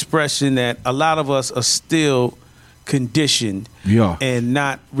much expressing that a lot of us are still conditioned and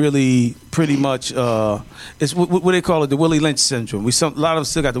not really pretty much it's what they call it, the Willie Lynch syndrome. A lot of us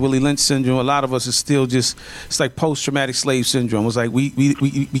still got the Willie Lynch syndrome. A lot of us are still just, it's like post-traumatic slave syndrome. It's like we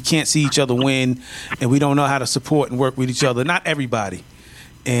can't see each other win, and we don't know how to support and work with each other. Not everybody.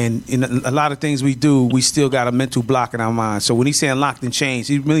 And in a lot of things we do, we still got a mental block in our mind. So when he's saying locked in chains,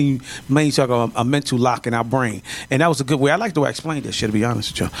 he really mainly talking about a mental lock in our brain. And that was a good way. I like the way I explained that shit, to be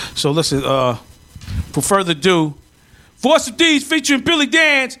honest with you. So listen, for further ado, Voice of D's featuring Billy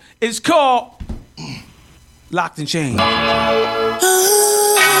Danz. It's called Locked in Chains. To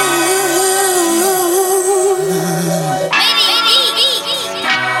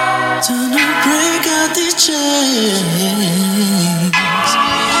break out these chains.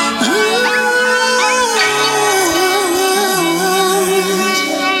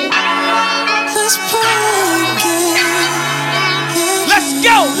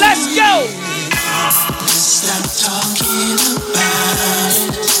 Let's go. Stop talking about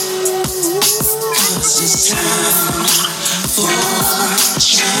it, 'cause it's time for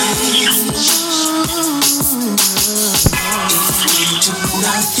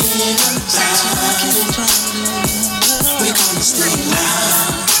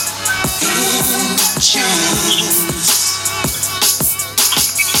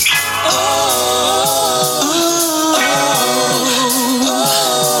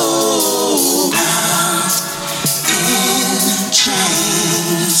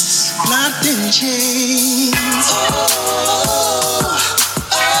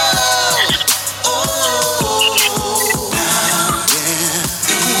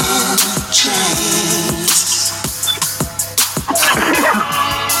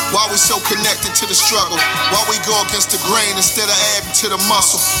the struggle. While we go against the grain instead of adding to the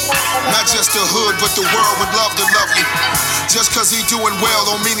muscle. Not just the hood, but the world would love to love you. Just cause he doing well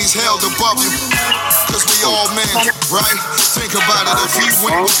don't mean he's held above you. Cause we all men, right? Think about it. If he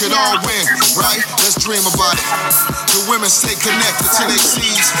win, we could all win, right? Let's dream about it. The women stay connected to their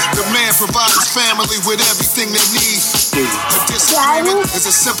seeds. The man provides his family with everything they need. A disagreement is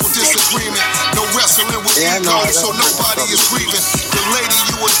a simple disagreement. No wrestling with ego, so nobody is grieving. The lady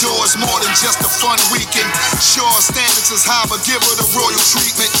you adore is more than just a fun weekend. Sure, standards is high, but give her the royal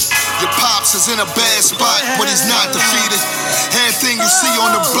treatment. Your pops is in a bad spot, but he's not defeated. Everything you see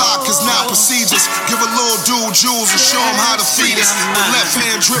on the block is not procedures. Give a little dude jewels and show him how to feed us. The left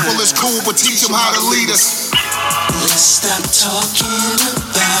hand dribble is cool, but teach him how to lead us. Let's stop talking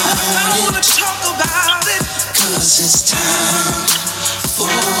about it. I wanna talk about it. Cause it's time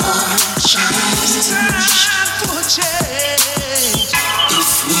for change. It's time for change.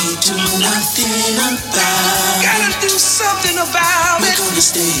 If we do nothing about it, gotta do something about it. We're gonna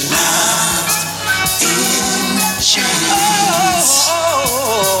stay locked in chains.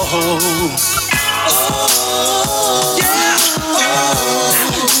 Yeah.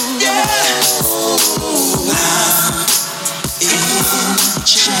 In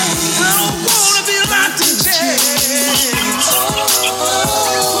chains. I don't wanna be locked in chains.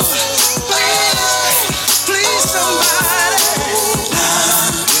 Please somebody.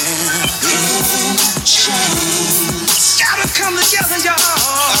 In chains. Gotta come together, y'all.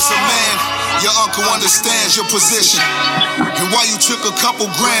 As a man, your uncle understands your position. And why you took a couple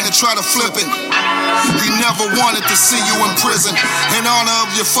grand and try to flip it. He never wanted to see you in prison. In honor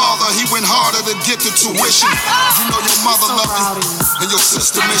of your father, he went harder to get the tuition. You know your mother loved you, and your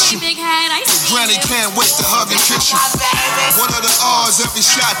sister miss you. And granny can't wait to hug and kiss you. What are the odds every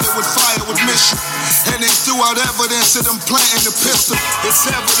shot that would fire would miss you? And they threw out evidence of them planting the pistol. It's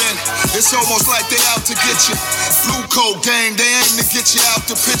evident, it's almost like they out to get you. Blue coat gang, they aim to get you out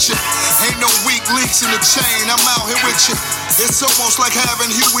the picture. Ain't no weak links in the chain, I'm out here with you. It's almost like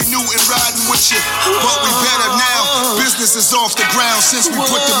having Huey Newton riding with you. But we better now. Business is off the ground since we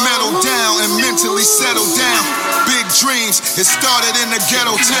put the metal down and mentally settled down. Big dreams, it started in the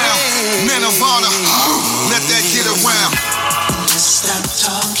ghetto town. Men of honor, let that get around. Stop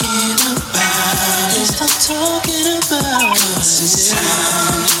talking about it. Stop talking about it. 'Cause it's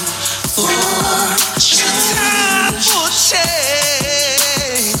time for change. Time for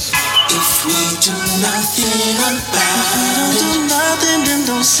change. If we do nothing about it, do nothing, then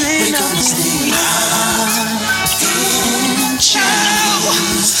don't say nothing. We're gonna stay locked in chains.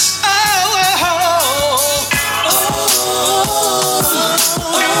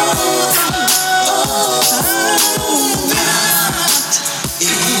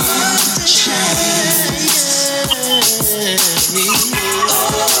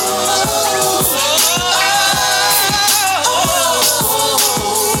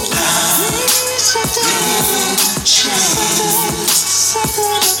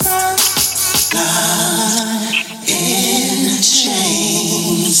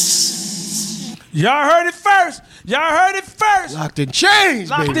 Y'all heard it first. Y'all heard it first. Locked in chains,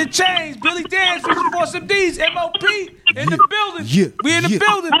 Locked baby. in chains. Billy Dance, for some D's, MOP in the building. Yeah, We in the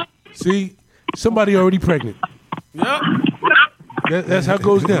building. See, somebody already pregnant. Yep. That's how it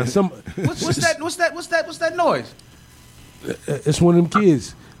goes down. What's that noise? It's one of them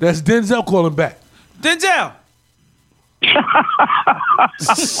kids. That's Denzel calling back. Denzel.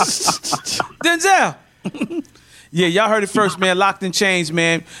 Denzel. Yeah, y'all heard it first, man. Locked in Chains,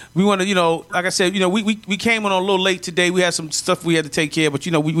 man. We want to, like I said, we came on a little late today. We had some stuff we had to take care of, but,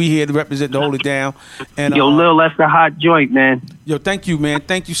 we here to represent to hold it down. And Yo, Lil, that's a hot joint, man. Yo, thank you, man.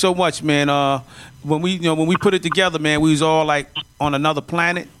 Thank you so much, man. When we put it together, man, we was all like on another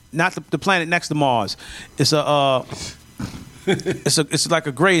planet, not the planet next to Mars. It's it's like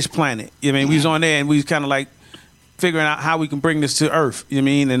a grayish planet. You know what I mean? We was on there and we was kind of like figuring out how we can bring this to Earth. You know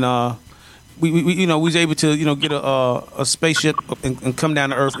what I mean? And we was able to get a spaceship and come down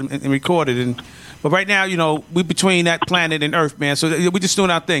to Earth and record it. But right now, we between that planet and Earth, man. So we just doing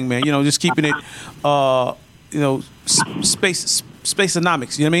our thing, man. Just keeping it,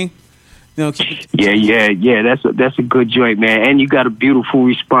 spaceonomics. You know what I mean? Yeah. That's a good joint, man. And you got a beautiful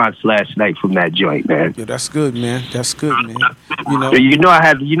response last night from that joint, man. Yeah, that's good, man. That's good, man. I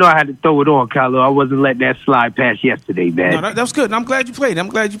had to throw it on, Carlo. I wasn't letting that slide past yesterday, man. No, that was good. And I'm glad you played it.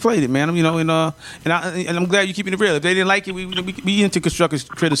 Man. And I'm glad you're keeping it real. If they didn't like it, we into constructive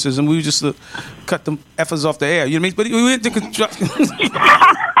criticism. We just cut them effers off the air. You know what I mean? But we went into constructive.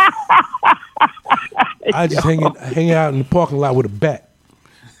 I just hang out in the parking lot with a bat.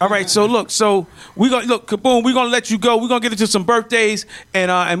 All right, so look, we gonna Kaboom. We gonna let you go. We gonna get into some birthdays,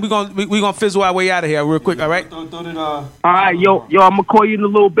 and we gonna fizzle our way out of here real quick. All right. All right, yo, I'm gonna call you in a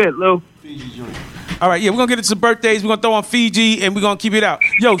little bit, Lil. All right, yeah, we're gonna get into some birthdays. We're gonna throw on Fiji, and we're gonna keep it out.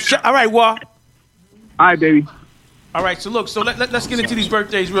 Yo, all right, Wah. All right, baby. All right, so look, let's get into these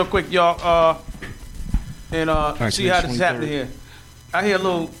birthdays real quick, y'all, and right, see how this is happening here. I hear a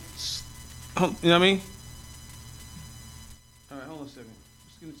little, you know what I mean? All right, hold on a second.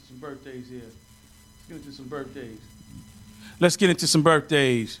 Let's get into some birthdays here. Let's get into some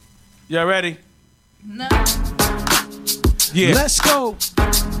birthdays. Y'all ready? No. Yeah. Let's go.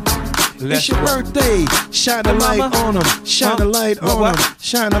 It's your birthday. Shine a light on them. Shine a light on them.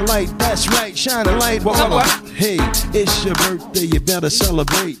 Shine a light. That's right. Shine a light on them. Hey, it's your birthday. You better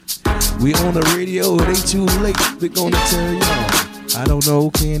celebrate. We on the radio. It ain't too late. We're gonna tell y'all. I don't know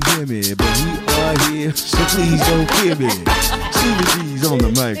who can hear me, but we are here, so please don't hear me. Stevie D's on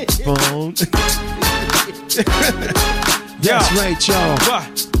the microphone. That's right, y'all.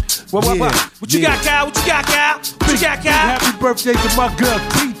 What you got, Kyle? What you got, Kyle? Happy birthday to my girl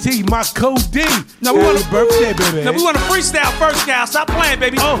TT, my Cody. Now we want Happy birthday, baby. Now we want to freestyle first, Kyle. Stop playing,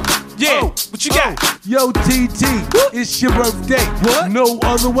 baby. Yeah. What you got? Yo, TT, it's your birthday. What? No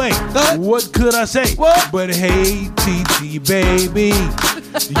other way. What could I say? What? But hey, TT, baby,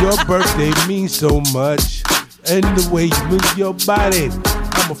 your birthday means so much. And the way you move your body,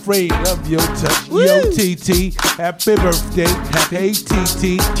 I'm afraid of your touch. Woo. Yo, TT, happy birthday. Hey,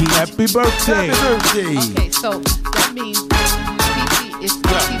 TT, happy birthday. Happy birthday. Okay, so that means TT is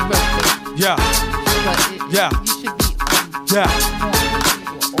TT's birthday. Yeah. But Yeah. you should be Yeah.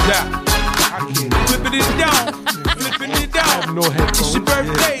 Flipping it down. Flipping it down. No headphones. It's your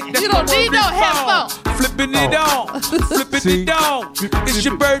birthday. You don't need no headphones. Flipping it on. Flipping See? it on. It's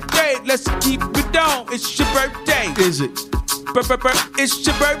your birthday. Let's keep it on. It's your birthday. Is it? It's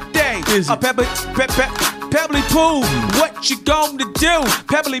your birthday. Is it? Pebbly Pooh, what you gonna do?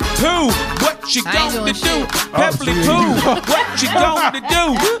 Pebbly Pooh, what you I ain't gonna doing do? shit. Pebbly Pooh, what you gonna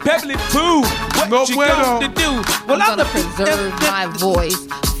do? Pebbly Pooh, what you gonna do? Well, I'm gonna preserve my voice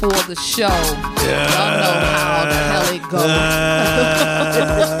for the show. Y'all know how the hell it goes.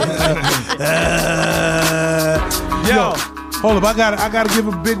 Yo, hold up, I gotta give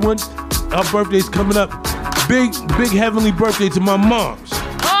a big one. Her birthday's coming up. Big heavenly birthday to my mom's.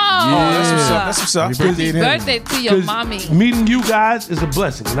 That's what's up. Happy birthday to your 'Cause mommy. Meeting you guys is a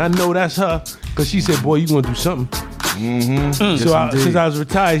blessing, and I know that's her. Cause she said, "Boy, you gonna do something." Mm-hmm. So since I was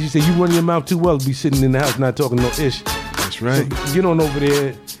retired, she said, "You run your mouth too well to be sitting in the house not talking no ish." That's right. So get on over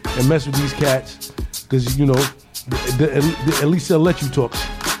there and mess with these cats, cause you know, at least they'll let you talk.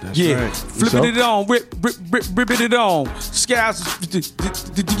 That's Yeah, right. flipping it on, ripping it on. Skies, get it Got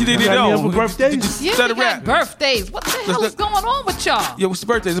any on. other birthdays? Yeah, we got birthdays. What the hell is going on with y'all? Yeah, what's the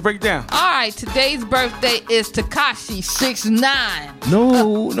birthday? Let's break it down. All right, today's birthday is Takashi 6ix9ine. No,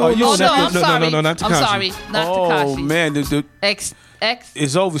 Oh, no, I'm sorry. not I'm Tekashi. sorry, not Oh Takashi. man, the X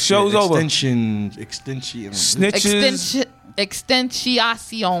it's over. Show's over. Extension. Snitches.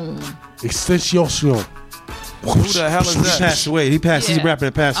 Extensiacion. Extension. Who the hell is He that? passed away. He's a Yeah. rapper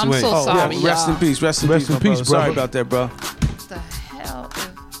that passed I'm away. so sorry, yeah, rest in y'all. peace. Rest in Rest peace, in peace, my brother. Sorry brother. about that, bro. What the hell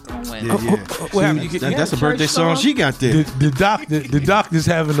is going Yeah, on? yeah. What happened? You get That's a birthday song she got there. The doctor's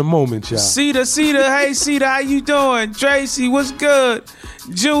having a moment, y'all. Cedar, hey Cedar, how you doing? Tracy, what's good?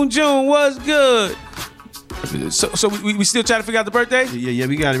 June, what's good? So we still trying to figure out the birthday? Yeah,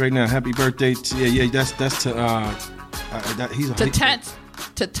 we got it right now. Happy birthday to that's to he's a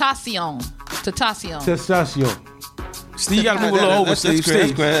Tentacion. Testosterone. Steve, you gotta move a little over, Steve.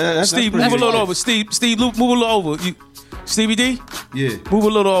 Steve, move a little over. Steve, move a little over. Stevie D? Yeah. Move a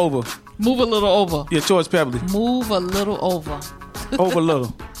little over. Move a little over. Yeah, towards Pebbly. Move a little over. Over a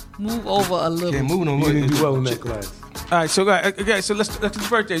little. Move over a little. Can't move no You more. didn't do well in that class. All right, so let's do the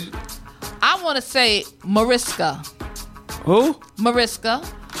birthday. I want to say Mariska. Who? Mariska.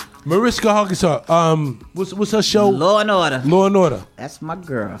 Mariska Hargitay. What's her show? Law and Order. Law and Order. That's my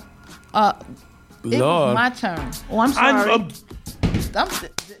girl. It Lord. was my turn. Oh, I'm sorry.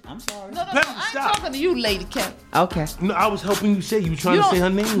 I'm sorry. No, I'm talking to you, Lady Cat. Okay. No, I was helping you say. You were trying to say her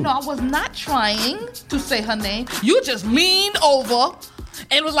name. No, I was not trying to say her name. You just leaned over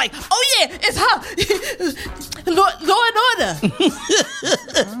and was like, "Oh yeah, it's her." Law and Order.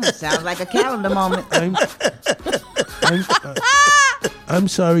 Sounds like a calendar moment. I'm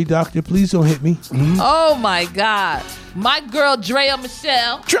sorry, doctor. Please don't hit me. Oh my God, my girl Drea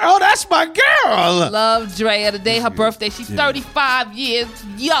Michelle. Oh, that's my girl. Love Drea. Today her birthday. She's 35 years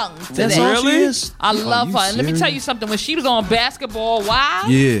young today. That's all she is? I love you her. And let me tell serious? you something. When she was on Basketball Wives,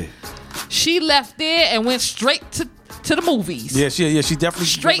 Yeah. she left there and went straight to to the movies. Yeah, she definitely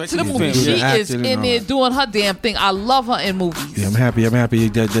Straight to the movies. Yeah, She is acting and in all there that. doing her damn thing. I love her in movies. Yeah, I'm happy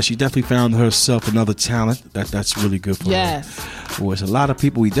that she definitely found herself another talent. That's really good for Yes. her. Well, there's a lot of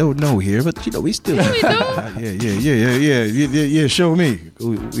people we don't know here, but you know we still. Yeah, we do. Yeah. Show me.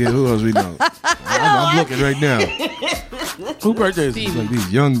 Who else we know? I'm looking right now. Who birthday is Stevie. Like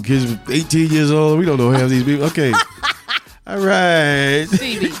these young kids, 18 years old. We don't know half these people. Okay. All right.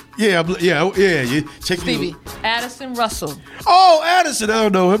 Stevie. Yeah. Check Stevie. Addison Russell. Oh, Addison. I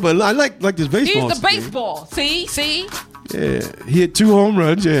don't know him, but I like this baseball. He's the thing. baseball. See? Yeah, he had 2 home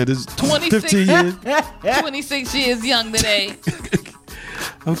runs. Yeah, this 26 15 years. 26 years young today.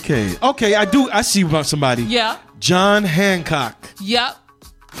 Okay. I see about somebody. Yeah. John Hancock, Yep.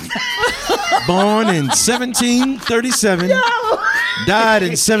 born in 1737, died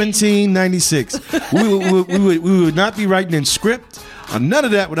in 1796. We would not be writing in script or none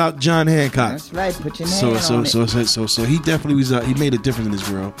of that without John Hancock. That's right. Put your name on it. So he definitely was. He made a difference in this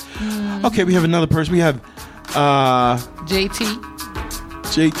world. Okay, we have another person. We have JT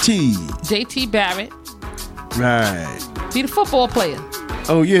Barrett. Right. He the football player.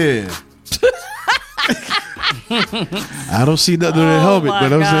 Oh yeah. I don't see nothing on that helmet,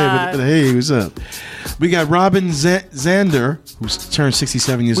 but I'm saying, but hey, what's up? We got Robin Zander, who's turned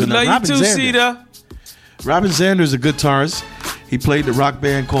 67 years We old. love Now, you too, Cedar. Robin Zander is a guitarist. He played the rock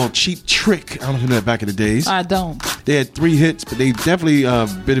band called Cheap Trick. I don't know if you know that back in the days. I don't. They had 3 hits, but they definitely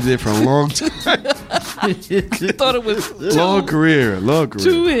been there for a long time. I thought it was long career.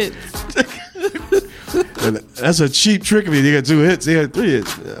 2 hits. That's a cheap trick of me. They got 2 hits. They had 3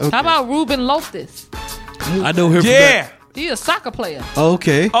 hits. Okay. How about Ruben Loftus? I know him. Yeah. He a soccer player.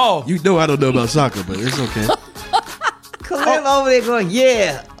 Okay. Oh. You know I don't know about soccer, but it's okay. Khalil over there going,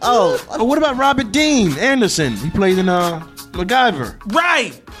 yeah. Oh. What about Robert Dean Anderson? He played in MacGyver.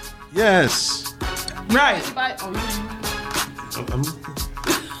 Right. Yes. Right.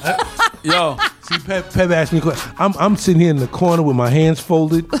 Yo. See, Pep asked me a question. I'm sitting here in the corner with my hands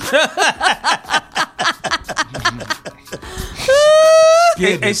folded.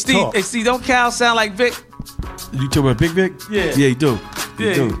 Hey, Steve, don't Cal sound like Vic? You talking about Big Vic? Yeah. Yeah, you do. You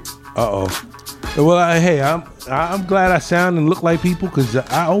Yeah. do. Uh-oh. Well, I'm glad I sound and look like people because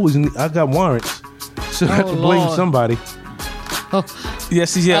I got warrants, so I have to blame Lord. somebody.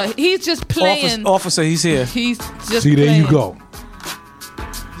 Yes, he's here. He's just playing. Officer, he's here. He's just See, there playing. you go.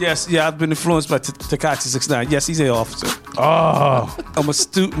 Yes, yeah, I've been influenced by Tekashi 69. Yes, he's here, officer. Oh. I'm a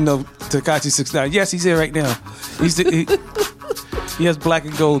student of Tekashi 69. Yes, he's here right now. He has black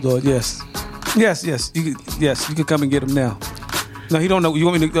and gold on. Yes. Yes. You can come and get him now. No, he don't know. You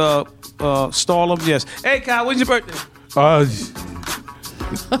want me to stall him? Yes. Hey, Kyle, when's your birthday?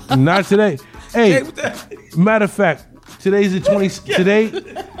 Not today. Hey, what the- matter of fact, today's the 20. Today.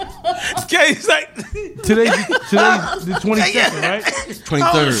 Okay, he's like. Today's the 22nd, right?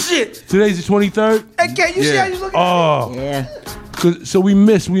 23rd. Oh shit. Today's the 23rd. Hey, Kay, you see how you looking? Oh. Yeah. So we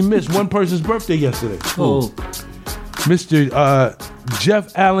missed one person's birthday yesterday. Cool. Mr.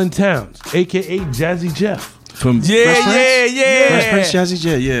 Jeff Allen Towns, aka Jazzy Jeff. From Fresh Prince? Fresh Prince, Jazzy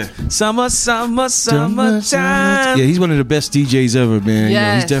J, yeah. Summertime. Yeah, he's one of the best DJs ever, man. Yes. You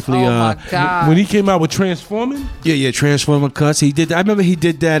know, he's definitely Oh my God. When he came out with Transforming, yeah, Transformer cuts. He did. I remember he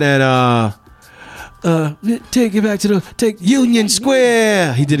did that at take it back to Union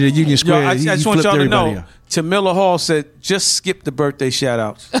Square. He did it at Union Yo, Square. I He just want flipped y'all to everybody know, out. Tamilla Hall said, just skip the birthday shout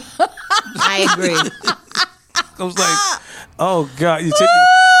outs. I agree. I was like, oh God, you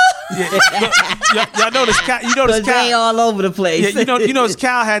y'all notice Cal, Because they all over the place. Yeah, you know,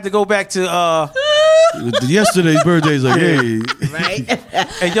 Cal had to go back to Yesterday's birthday is like, hey, right?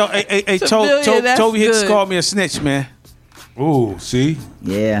 hey, yo, hey, Tamilla, that's Toby Hicks good. called me a snitch, man. ooh, see,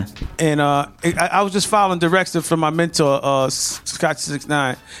 Yeah. And I was just following directions from my mentor, Scott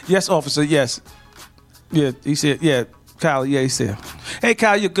 69. Yes, officer, yes. Yeah, he said, yeah, Kyle, yeah, he said. Hey,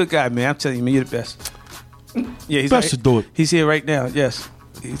 Kyle, you're a good guy, man. I'm telling you, man, you're the best. Yeah, he's Best to do it. He's here right now, yes.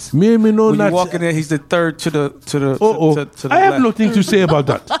 He's, me no when you not. walk in there, he's the third to the I have left. nothing to say about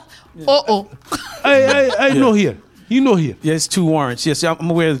that. I know here. You know here. Yeah, it's 2 warrants. Yes, I'm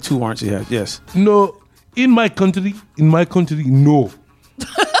aware of the 2 warrants you have. Yes. No, in my country, no,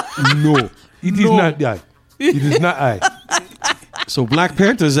 no, it is not I. It is not I. So Black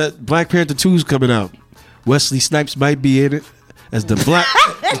Panther 2's coming out. Wesley Snipes might be in it as the black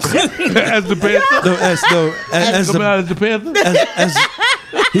As the Panther. as Coming out as the Panther.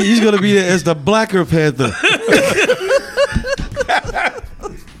 he's gonna be there as the Blacker Panther.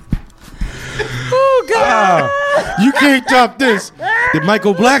 Oh God. You can't top this. The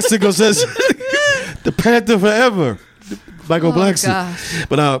Michael Blackson says the Panther forever. Michael Blackson. gosh.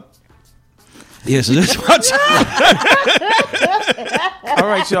 But Yeah, so that's what. All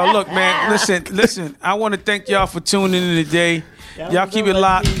right, y'all. Look, man. Listen. I want to thank y'all for tuning in today. Y'all keep it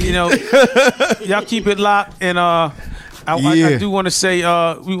locked. You know, y'all keep it locked. And I do want to say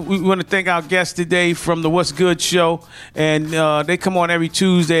we want to thank our guests today from the What's Good show, and they come on every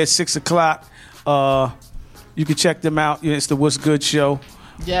Tuesday at 6:00. You can check them out. It's the What's Good show.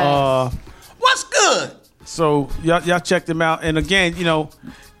 Yes. What's good? So y'all check them out. And again, you know,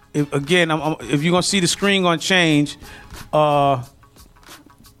 if you're gonna see the screen gonna change,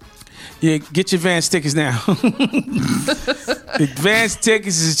 get your Vans tickets now. Advance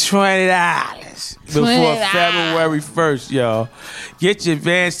tickets is $20 before February 1st, y'all. Get your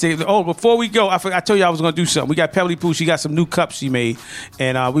Vans tickets. Oh, before we go, I told you I was going to do something. We got Pebbly Pooh. She got some new cups she made,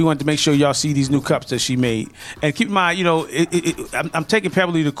 and we wanted to make sure y'all see these new cups that she made. And keep in mind, you know, I'm taking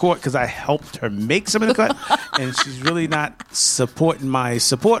Pebbly to court because I helped her make some of the cups, and she's really not supporting my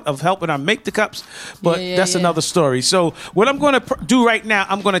support of helping her make the cups, but that's another story. So what I'm going to do right now,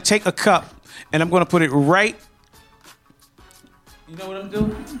 I'm going to take a cup, and I'm going to put it right. You know what I'm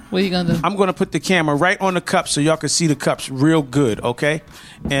doing? What are you gonna do? I'm gonna put the camera right on the cups so y'all can see the cups real good, okay?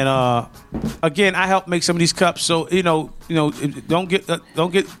 And again, I help make some of these cups, so you know, don't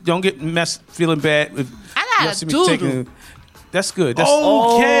get messed feeling bad. I got a doodle. That's good. That's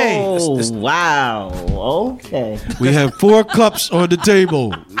okay. Wow. Okay. We have 4 cups on the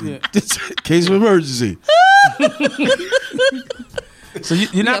table. In case of emergency. So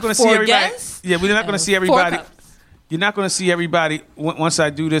you're not gonna see everybody. Guests? Yeah, we're not gonna see everybody. You're not going to see everybody once I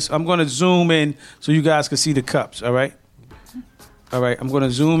do this. I'm going to zoom in so you guys can see the cups, all right? All right, I'm going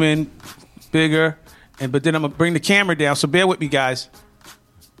to zoom in bigger, but then I'm going to bring the camera down, so bear with me, guys.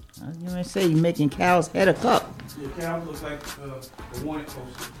 I was going to say, you're making Cal's head a cup. Yeah, Cal looks like the wanted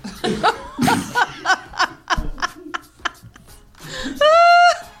poster.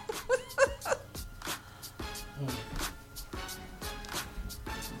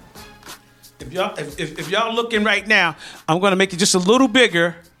 If y'all looking right now, I'm going to make it just a little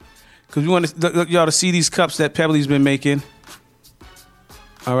bigger because we want y'all to see these cups that Pebbly's been making.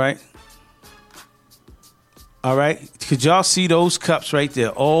 All right. Could y'all see those cups right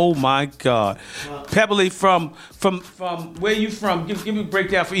there? Oh my God. Pebbly, from where you from? Give me a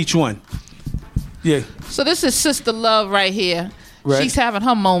breakdown for each one. Yeah. So this is Sister Love right here. Right. She's having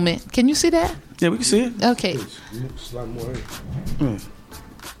her moment. Can you see that? Yeah, we can see it. Okay.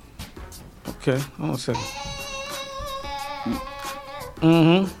 Okay, hold on a second.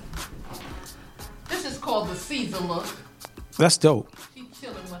 Mm-hmm. This is called the Caesar look. That's dope. She's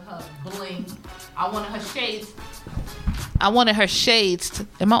chilling with her bling. I wanted her shades.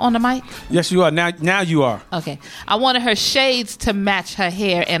 Am I on the mic? Yes, you are. Now you are. Okay. I wanted her shades to match her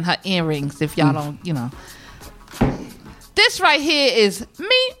hair and her earrings. If y'all don't, you know. This right here is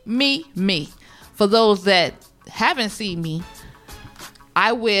me. For those that haven't seen me,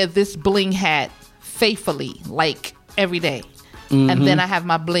 I wear this bling hat faithfully, like every day. Mm-hmm. And then I have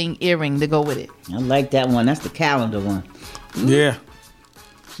my bling earring to go with it. I like that one. That's the calendar one. Yeah.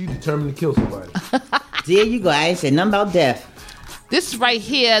 She determined to kill somebody. There you go. I ain't said nothing about death. This right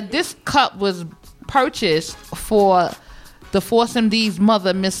here, this cup was purchased for the Force MD's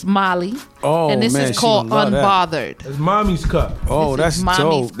mother, Miss Molly. Oh, and this man, is called Unbothered. It's mommy's cup. Oh, that's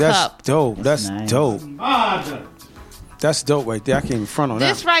dope. That's dope. That's nice. Dope. That's dope right there. I can't even front on that.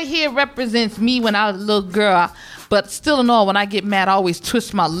 This right here represents me when I was a little girl. But still in all, when I get mad, I always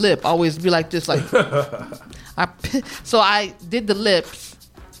twist my lip. I always be like this, like. So I did the lips.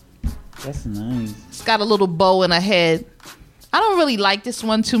 That's nice. It's got a little bow in her head. I don't really like this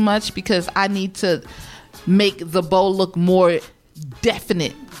one too much because I need to make the bow look more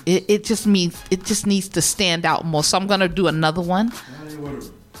definite. It just needs to stand out more. So I'm gonna do another one.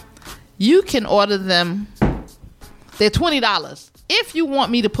 You can order them. They're $20. If you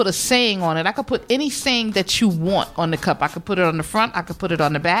want me to put a saying on it, I could put any saying that you want on the cup. I could put it on the front. I could put it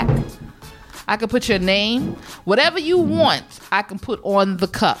on the back. I could put your name. Whatever you want, I can put on the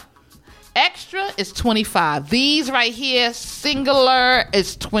cup. Extra is $25. These right here, singular,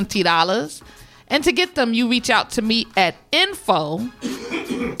 is $20. And to get them, you reach out to me at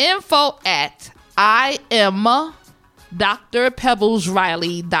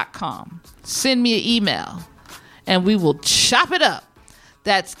info@IamDrPebblesRiley.com. Send me an email. And we will chop it up.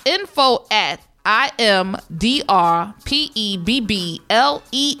 That's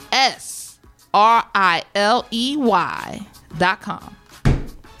info@IamDrPebblesRiley.com.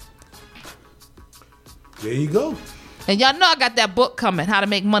 There you go. And y'all know I got that book coming, How to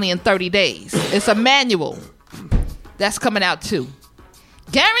Make Money in 30 Days. It's a manual. That's coming out too.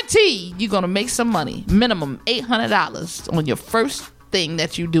 Guaranteed you're going to make some money. Minimum $800 on your first thing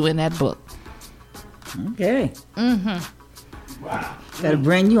that you do in that book. Okay. Mm-hmm. Wow. Gotta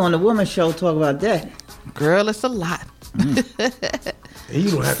bring you on the woman show. Talk about that. Girl, it's a lot. And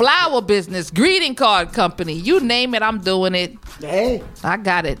you don't have Flower business, greeting card company, you name it, I'm doing it. Hey, I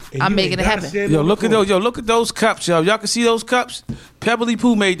got it. And I'm you making it ain't gotta happen. stand Yo, on look the at those. Yo, look at those cups, yo. Y'all can see those cups. Pebbly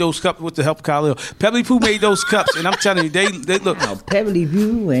Pooh made those cups with the help of Kyle. Pebbly Pooh made those cups, and I'm telling you, they look. Pebbly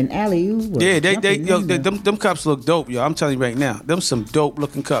View and Alley U. Yeah, them cups look dope, yo. I'm telling you right now, them some dope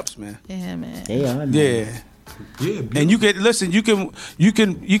looking cups, man. Yeah, man. They are. Yeah. Yeah, And you can listen. You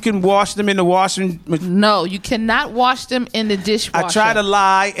can wash them in the washing. No, you cannot wash them in the dishwasher. I try to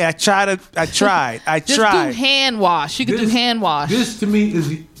lie. I tried. Just do hand wash. You can do hand wash. This to me is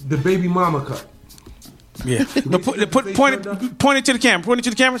the baby mama cup. Yeah. But point it to the camera. Point it to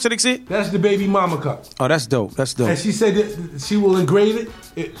the camera so they can see it. That's the baby mama cup. Oh, that's dope. That's dope. And she said that she will engrave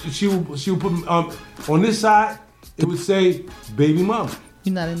it. She will put on this side. It would say baby mama.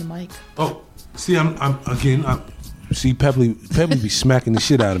 You're not in the mic. Oh, see, I'm see Pebbly be smacking the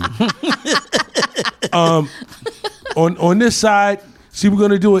shit out of me. On this side, see, we're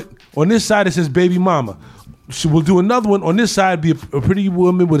gonna do it. On this side, it says baby mama. So we'll do another one. On this side, be a pretty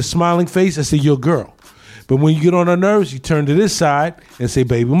woman with a smiling face. I say your girl. But when you get on her nerves, you turn to this side and say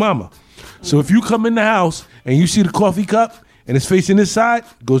baby mama. So if you come in the house and you see the coffee cup and it's facing this side,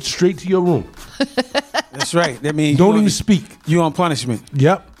 go straight to your room. That's right. That means don't even speak. You on punishment.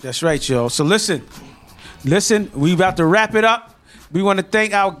 Yep. That's right, y'all. So listen, we about to wrap it up. We want to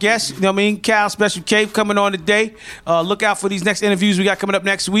thank our guests, you know what I mean? Cal Special K coming on today. Look out for these next interviews we got coming up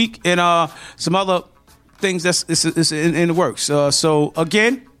next week and some other things that's in the works. So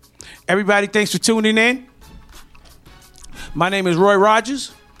again, everybody, thanks for tuning in. My name is Roy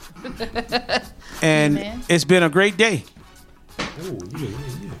Rogers. And it's been a great day. Oh, yeah.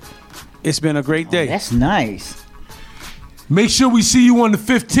 It's been a great day. That's nice. Make sure we see you on the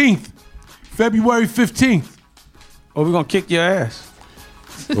 15th, February 15th. Or we're going to kick your ass.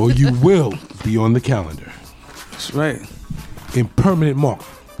 Or you will be on the calendar. That's right. In permanent mark.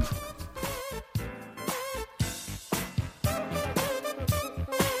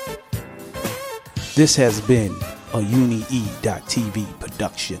 This has been a UniE.TV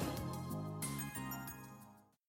production.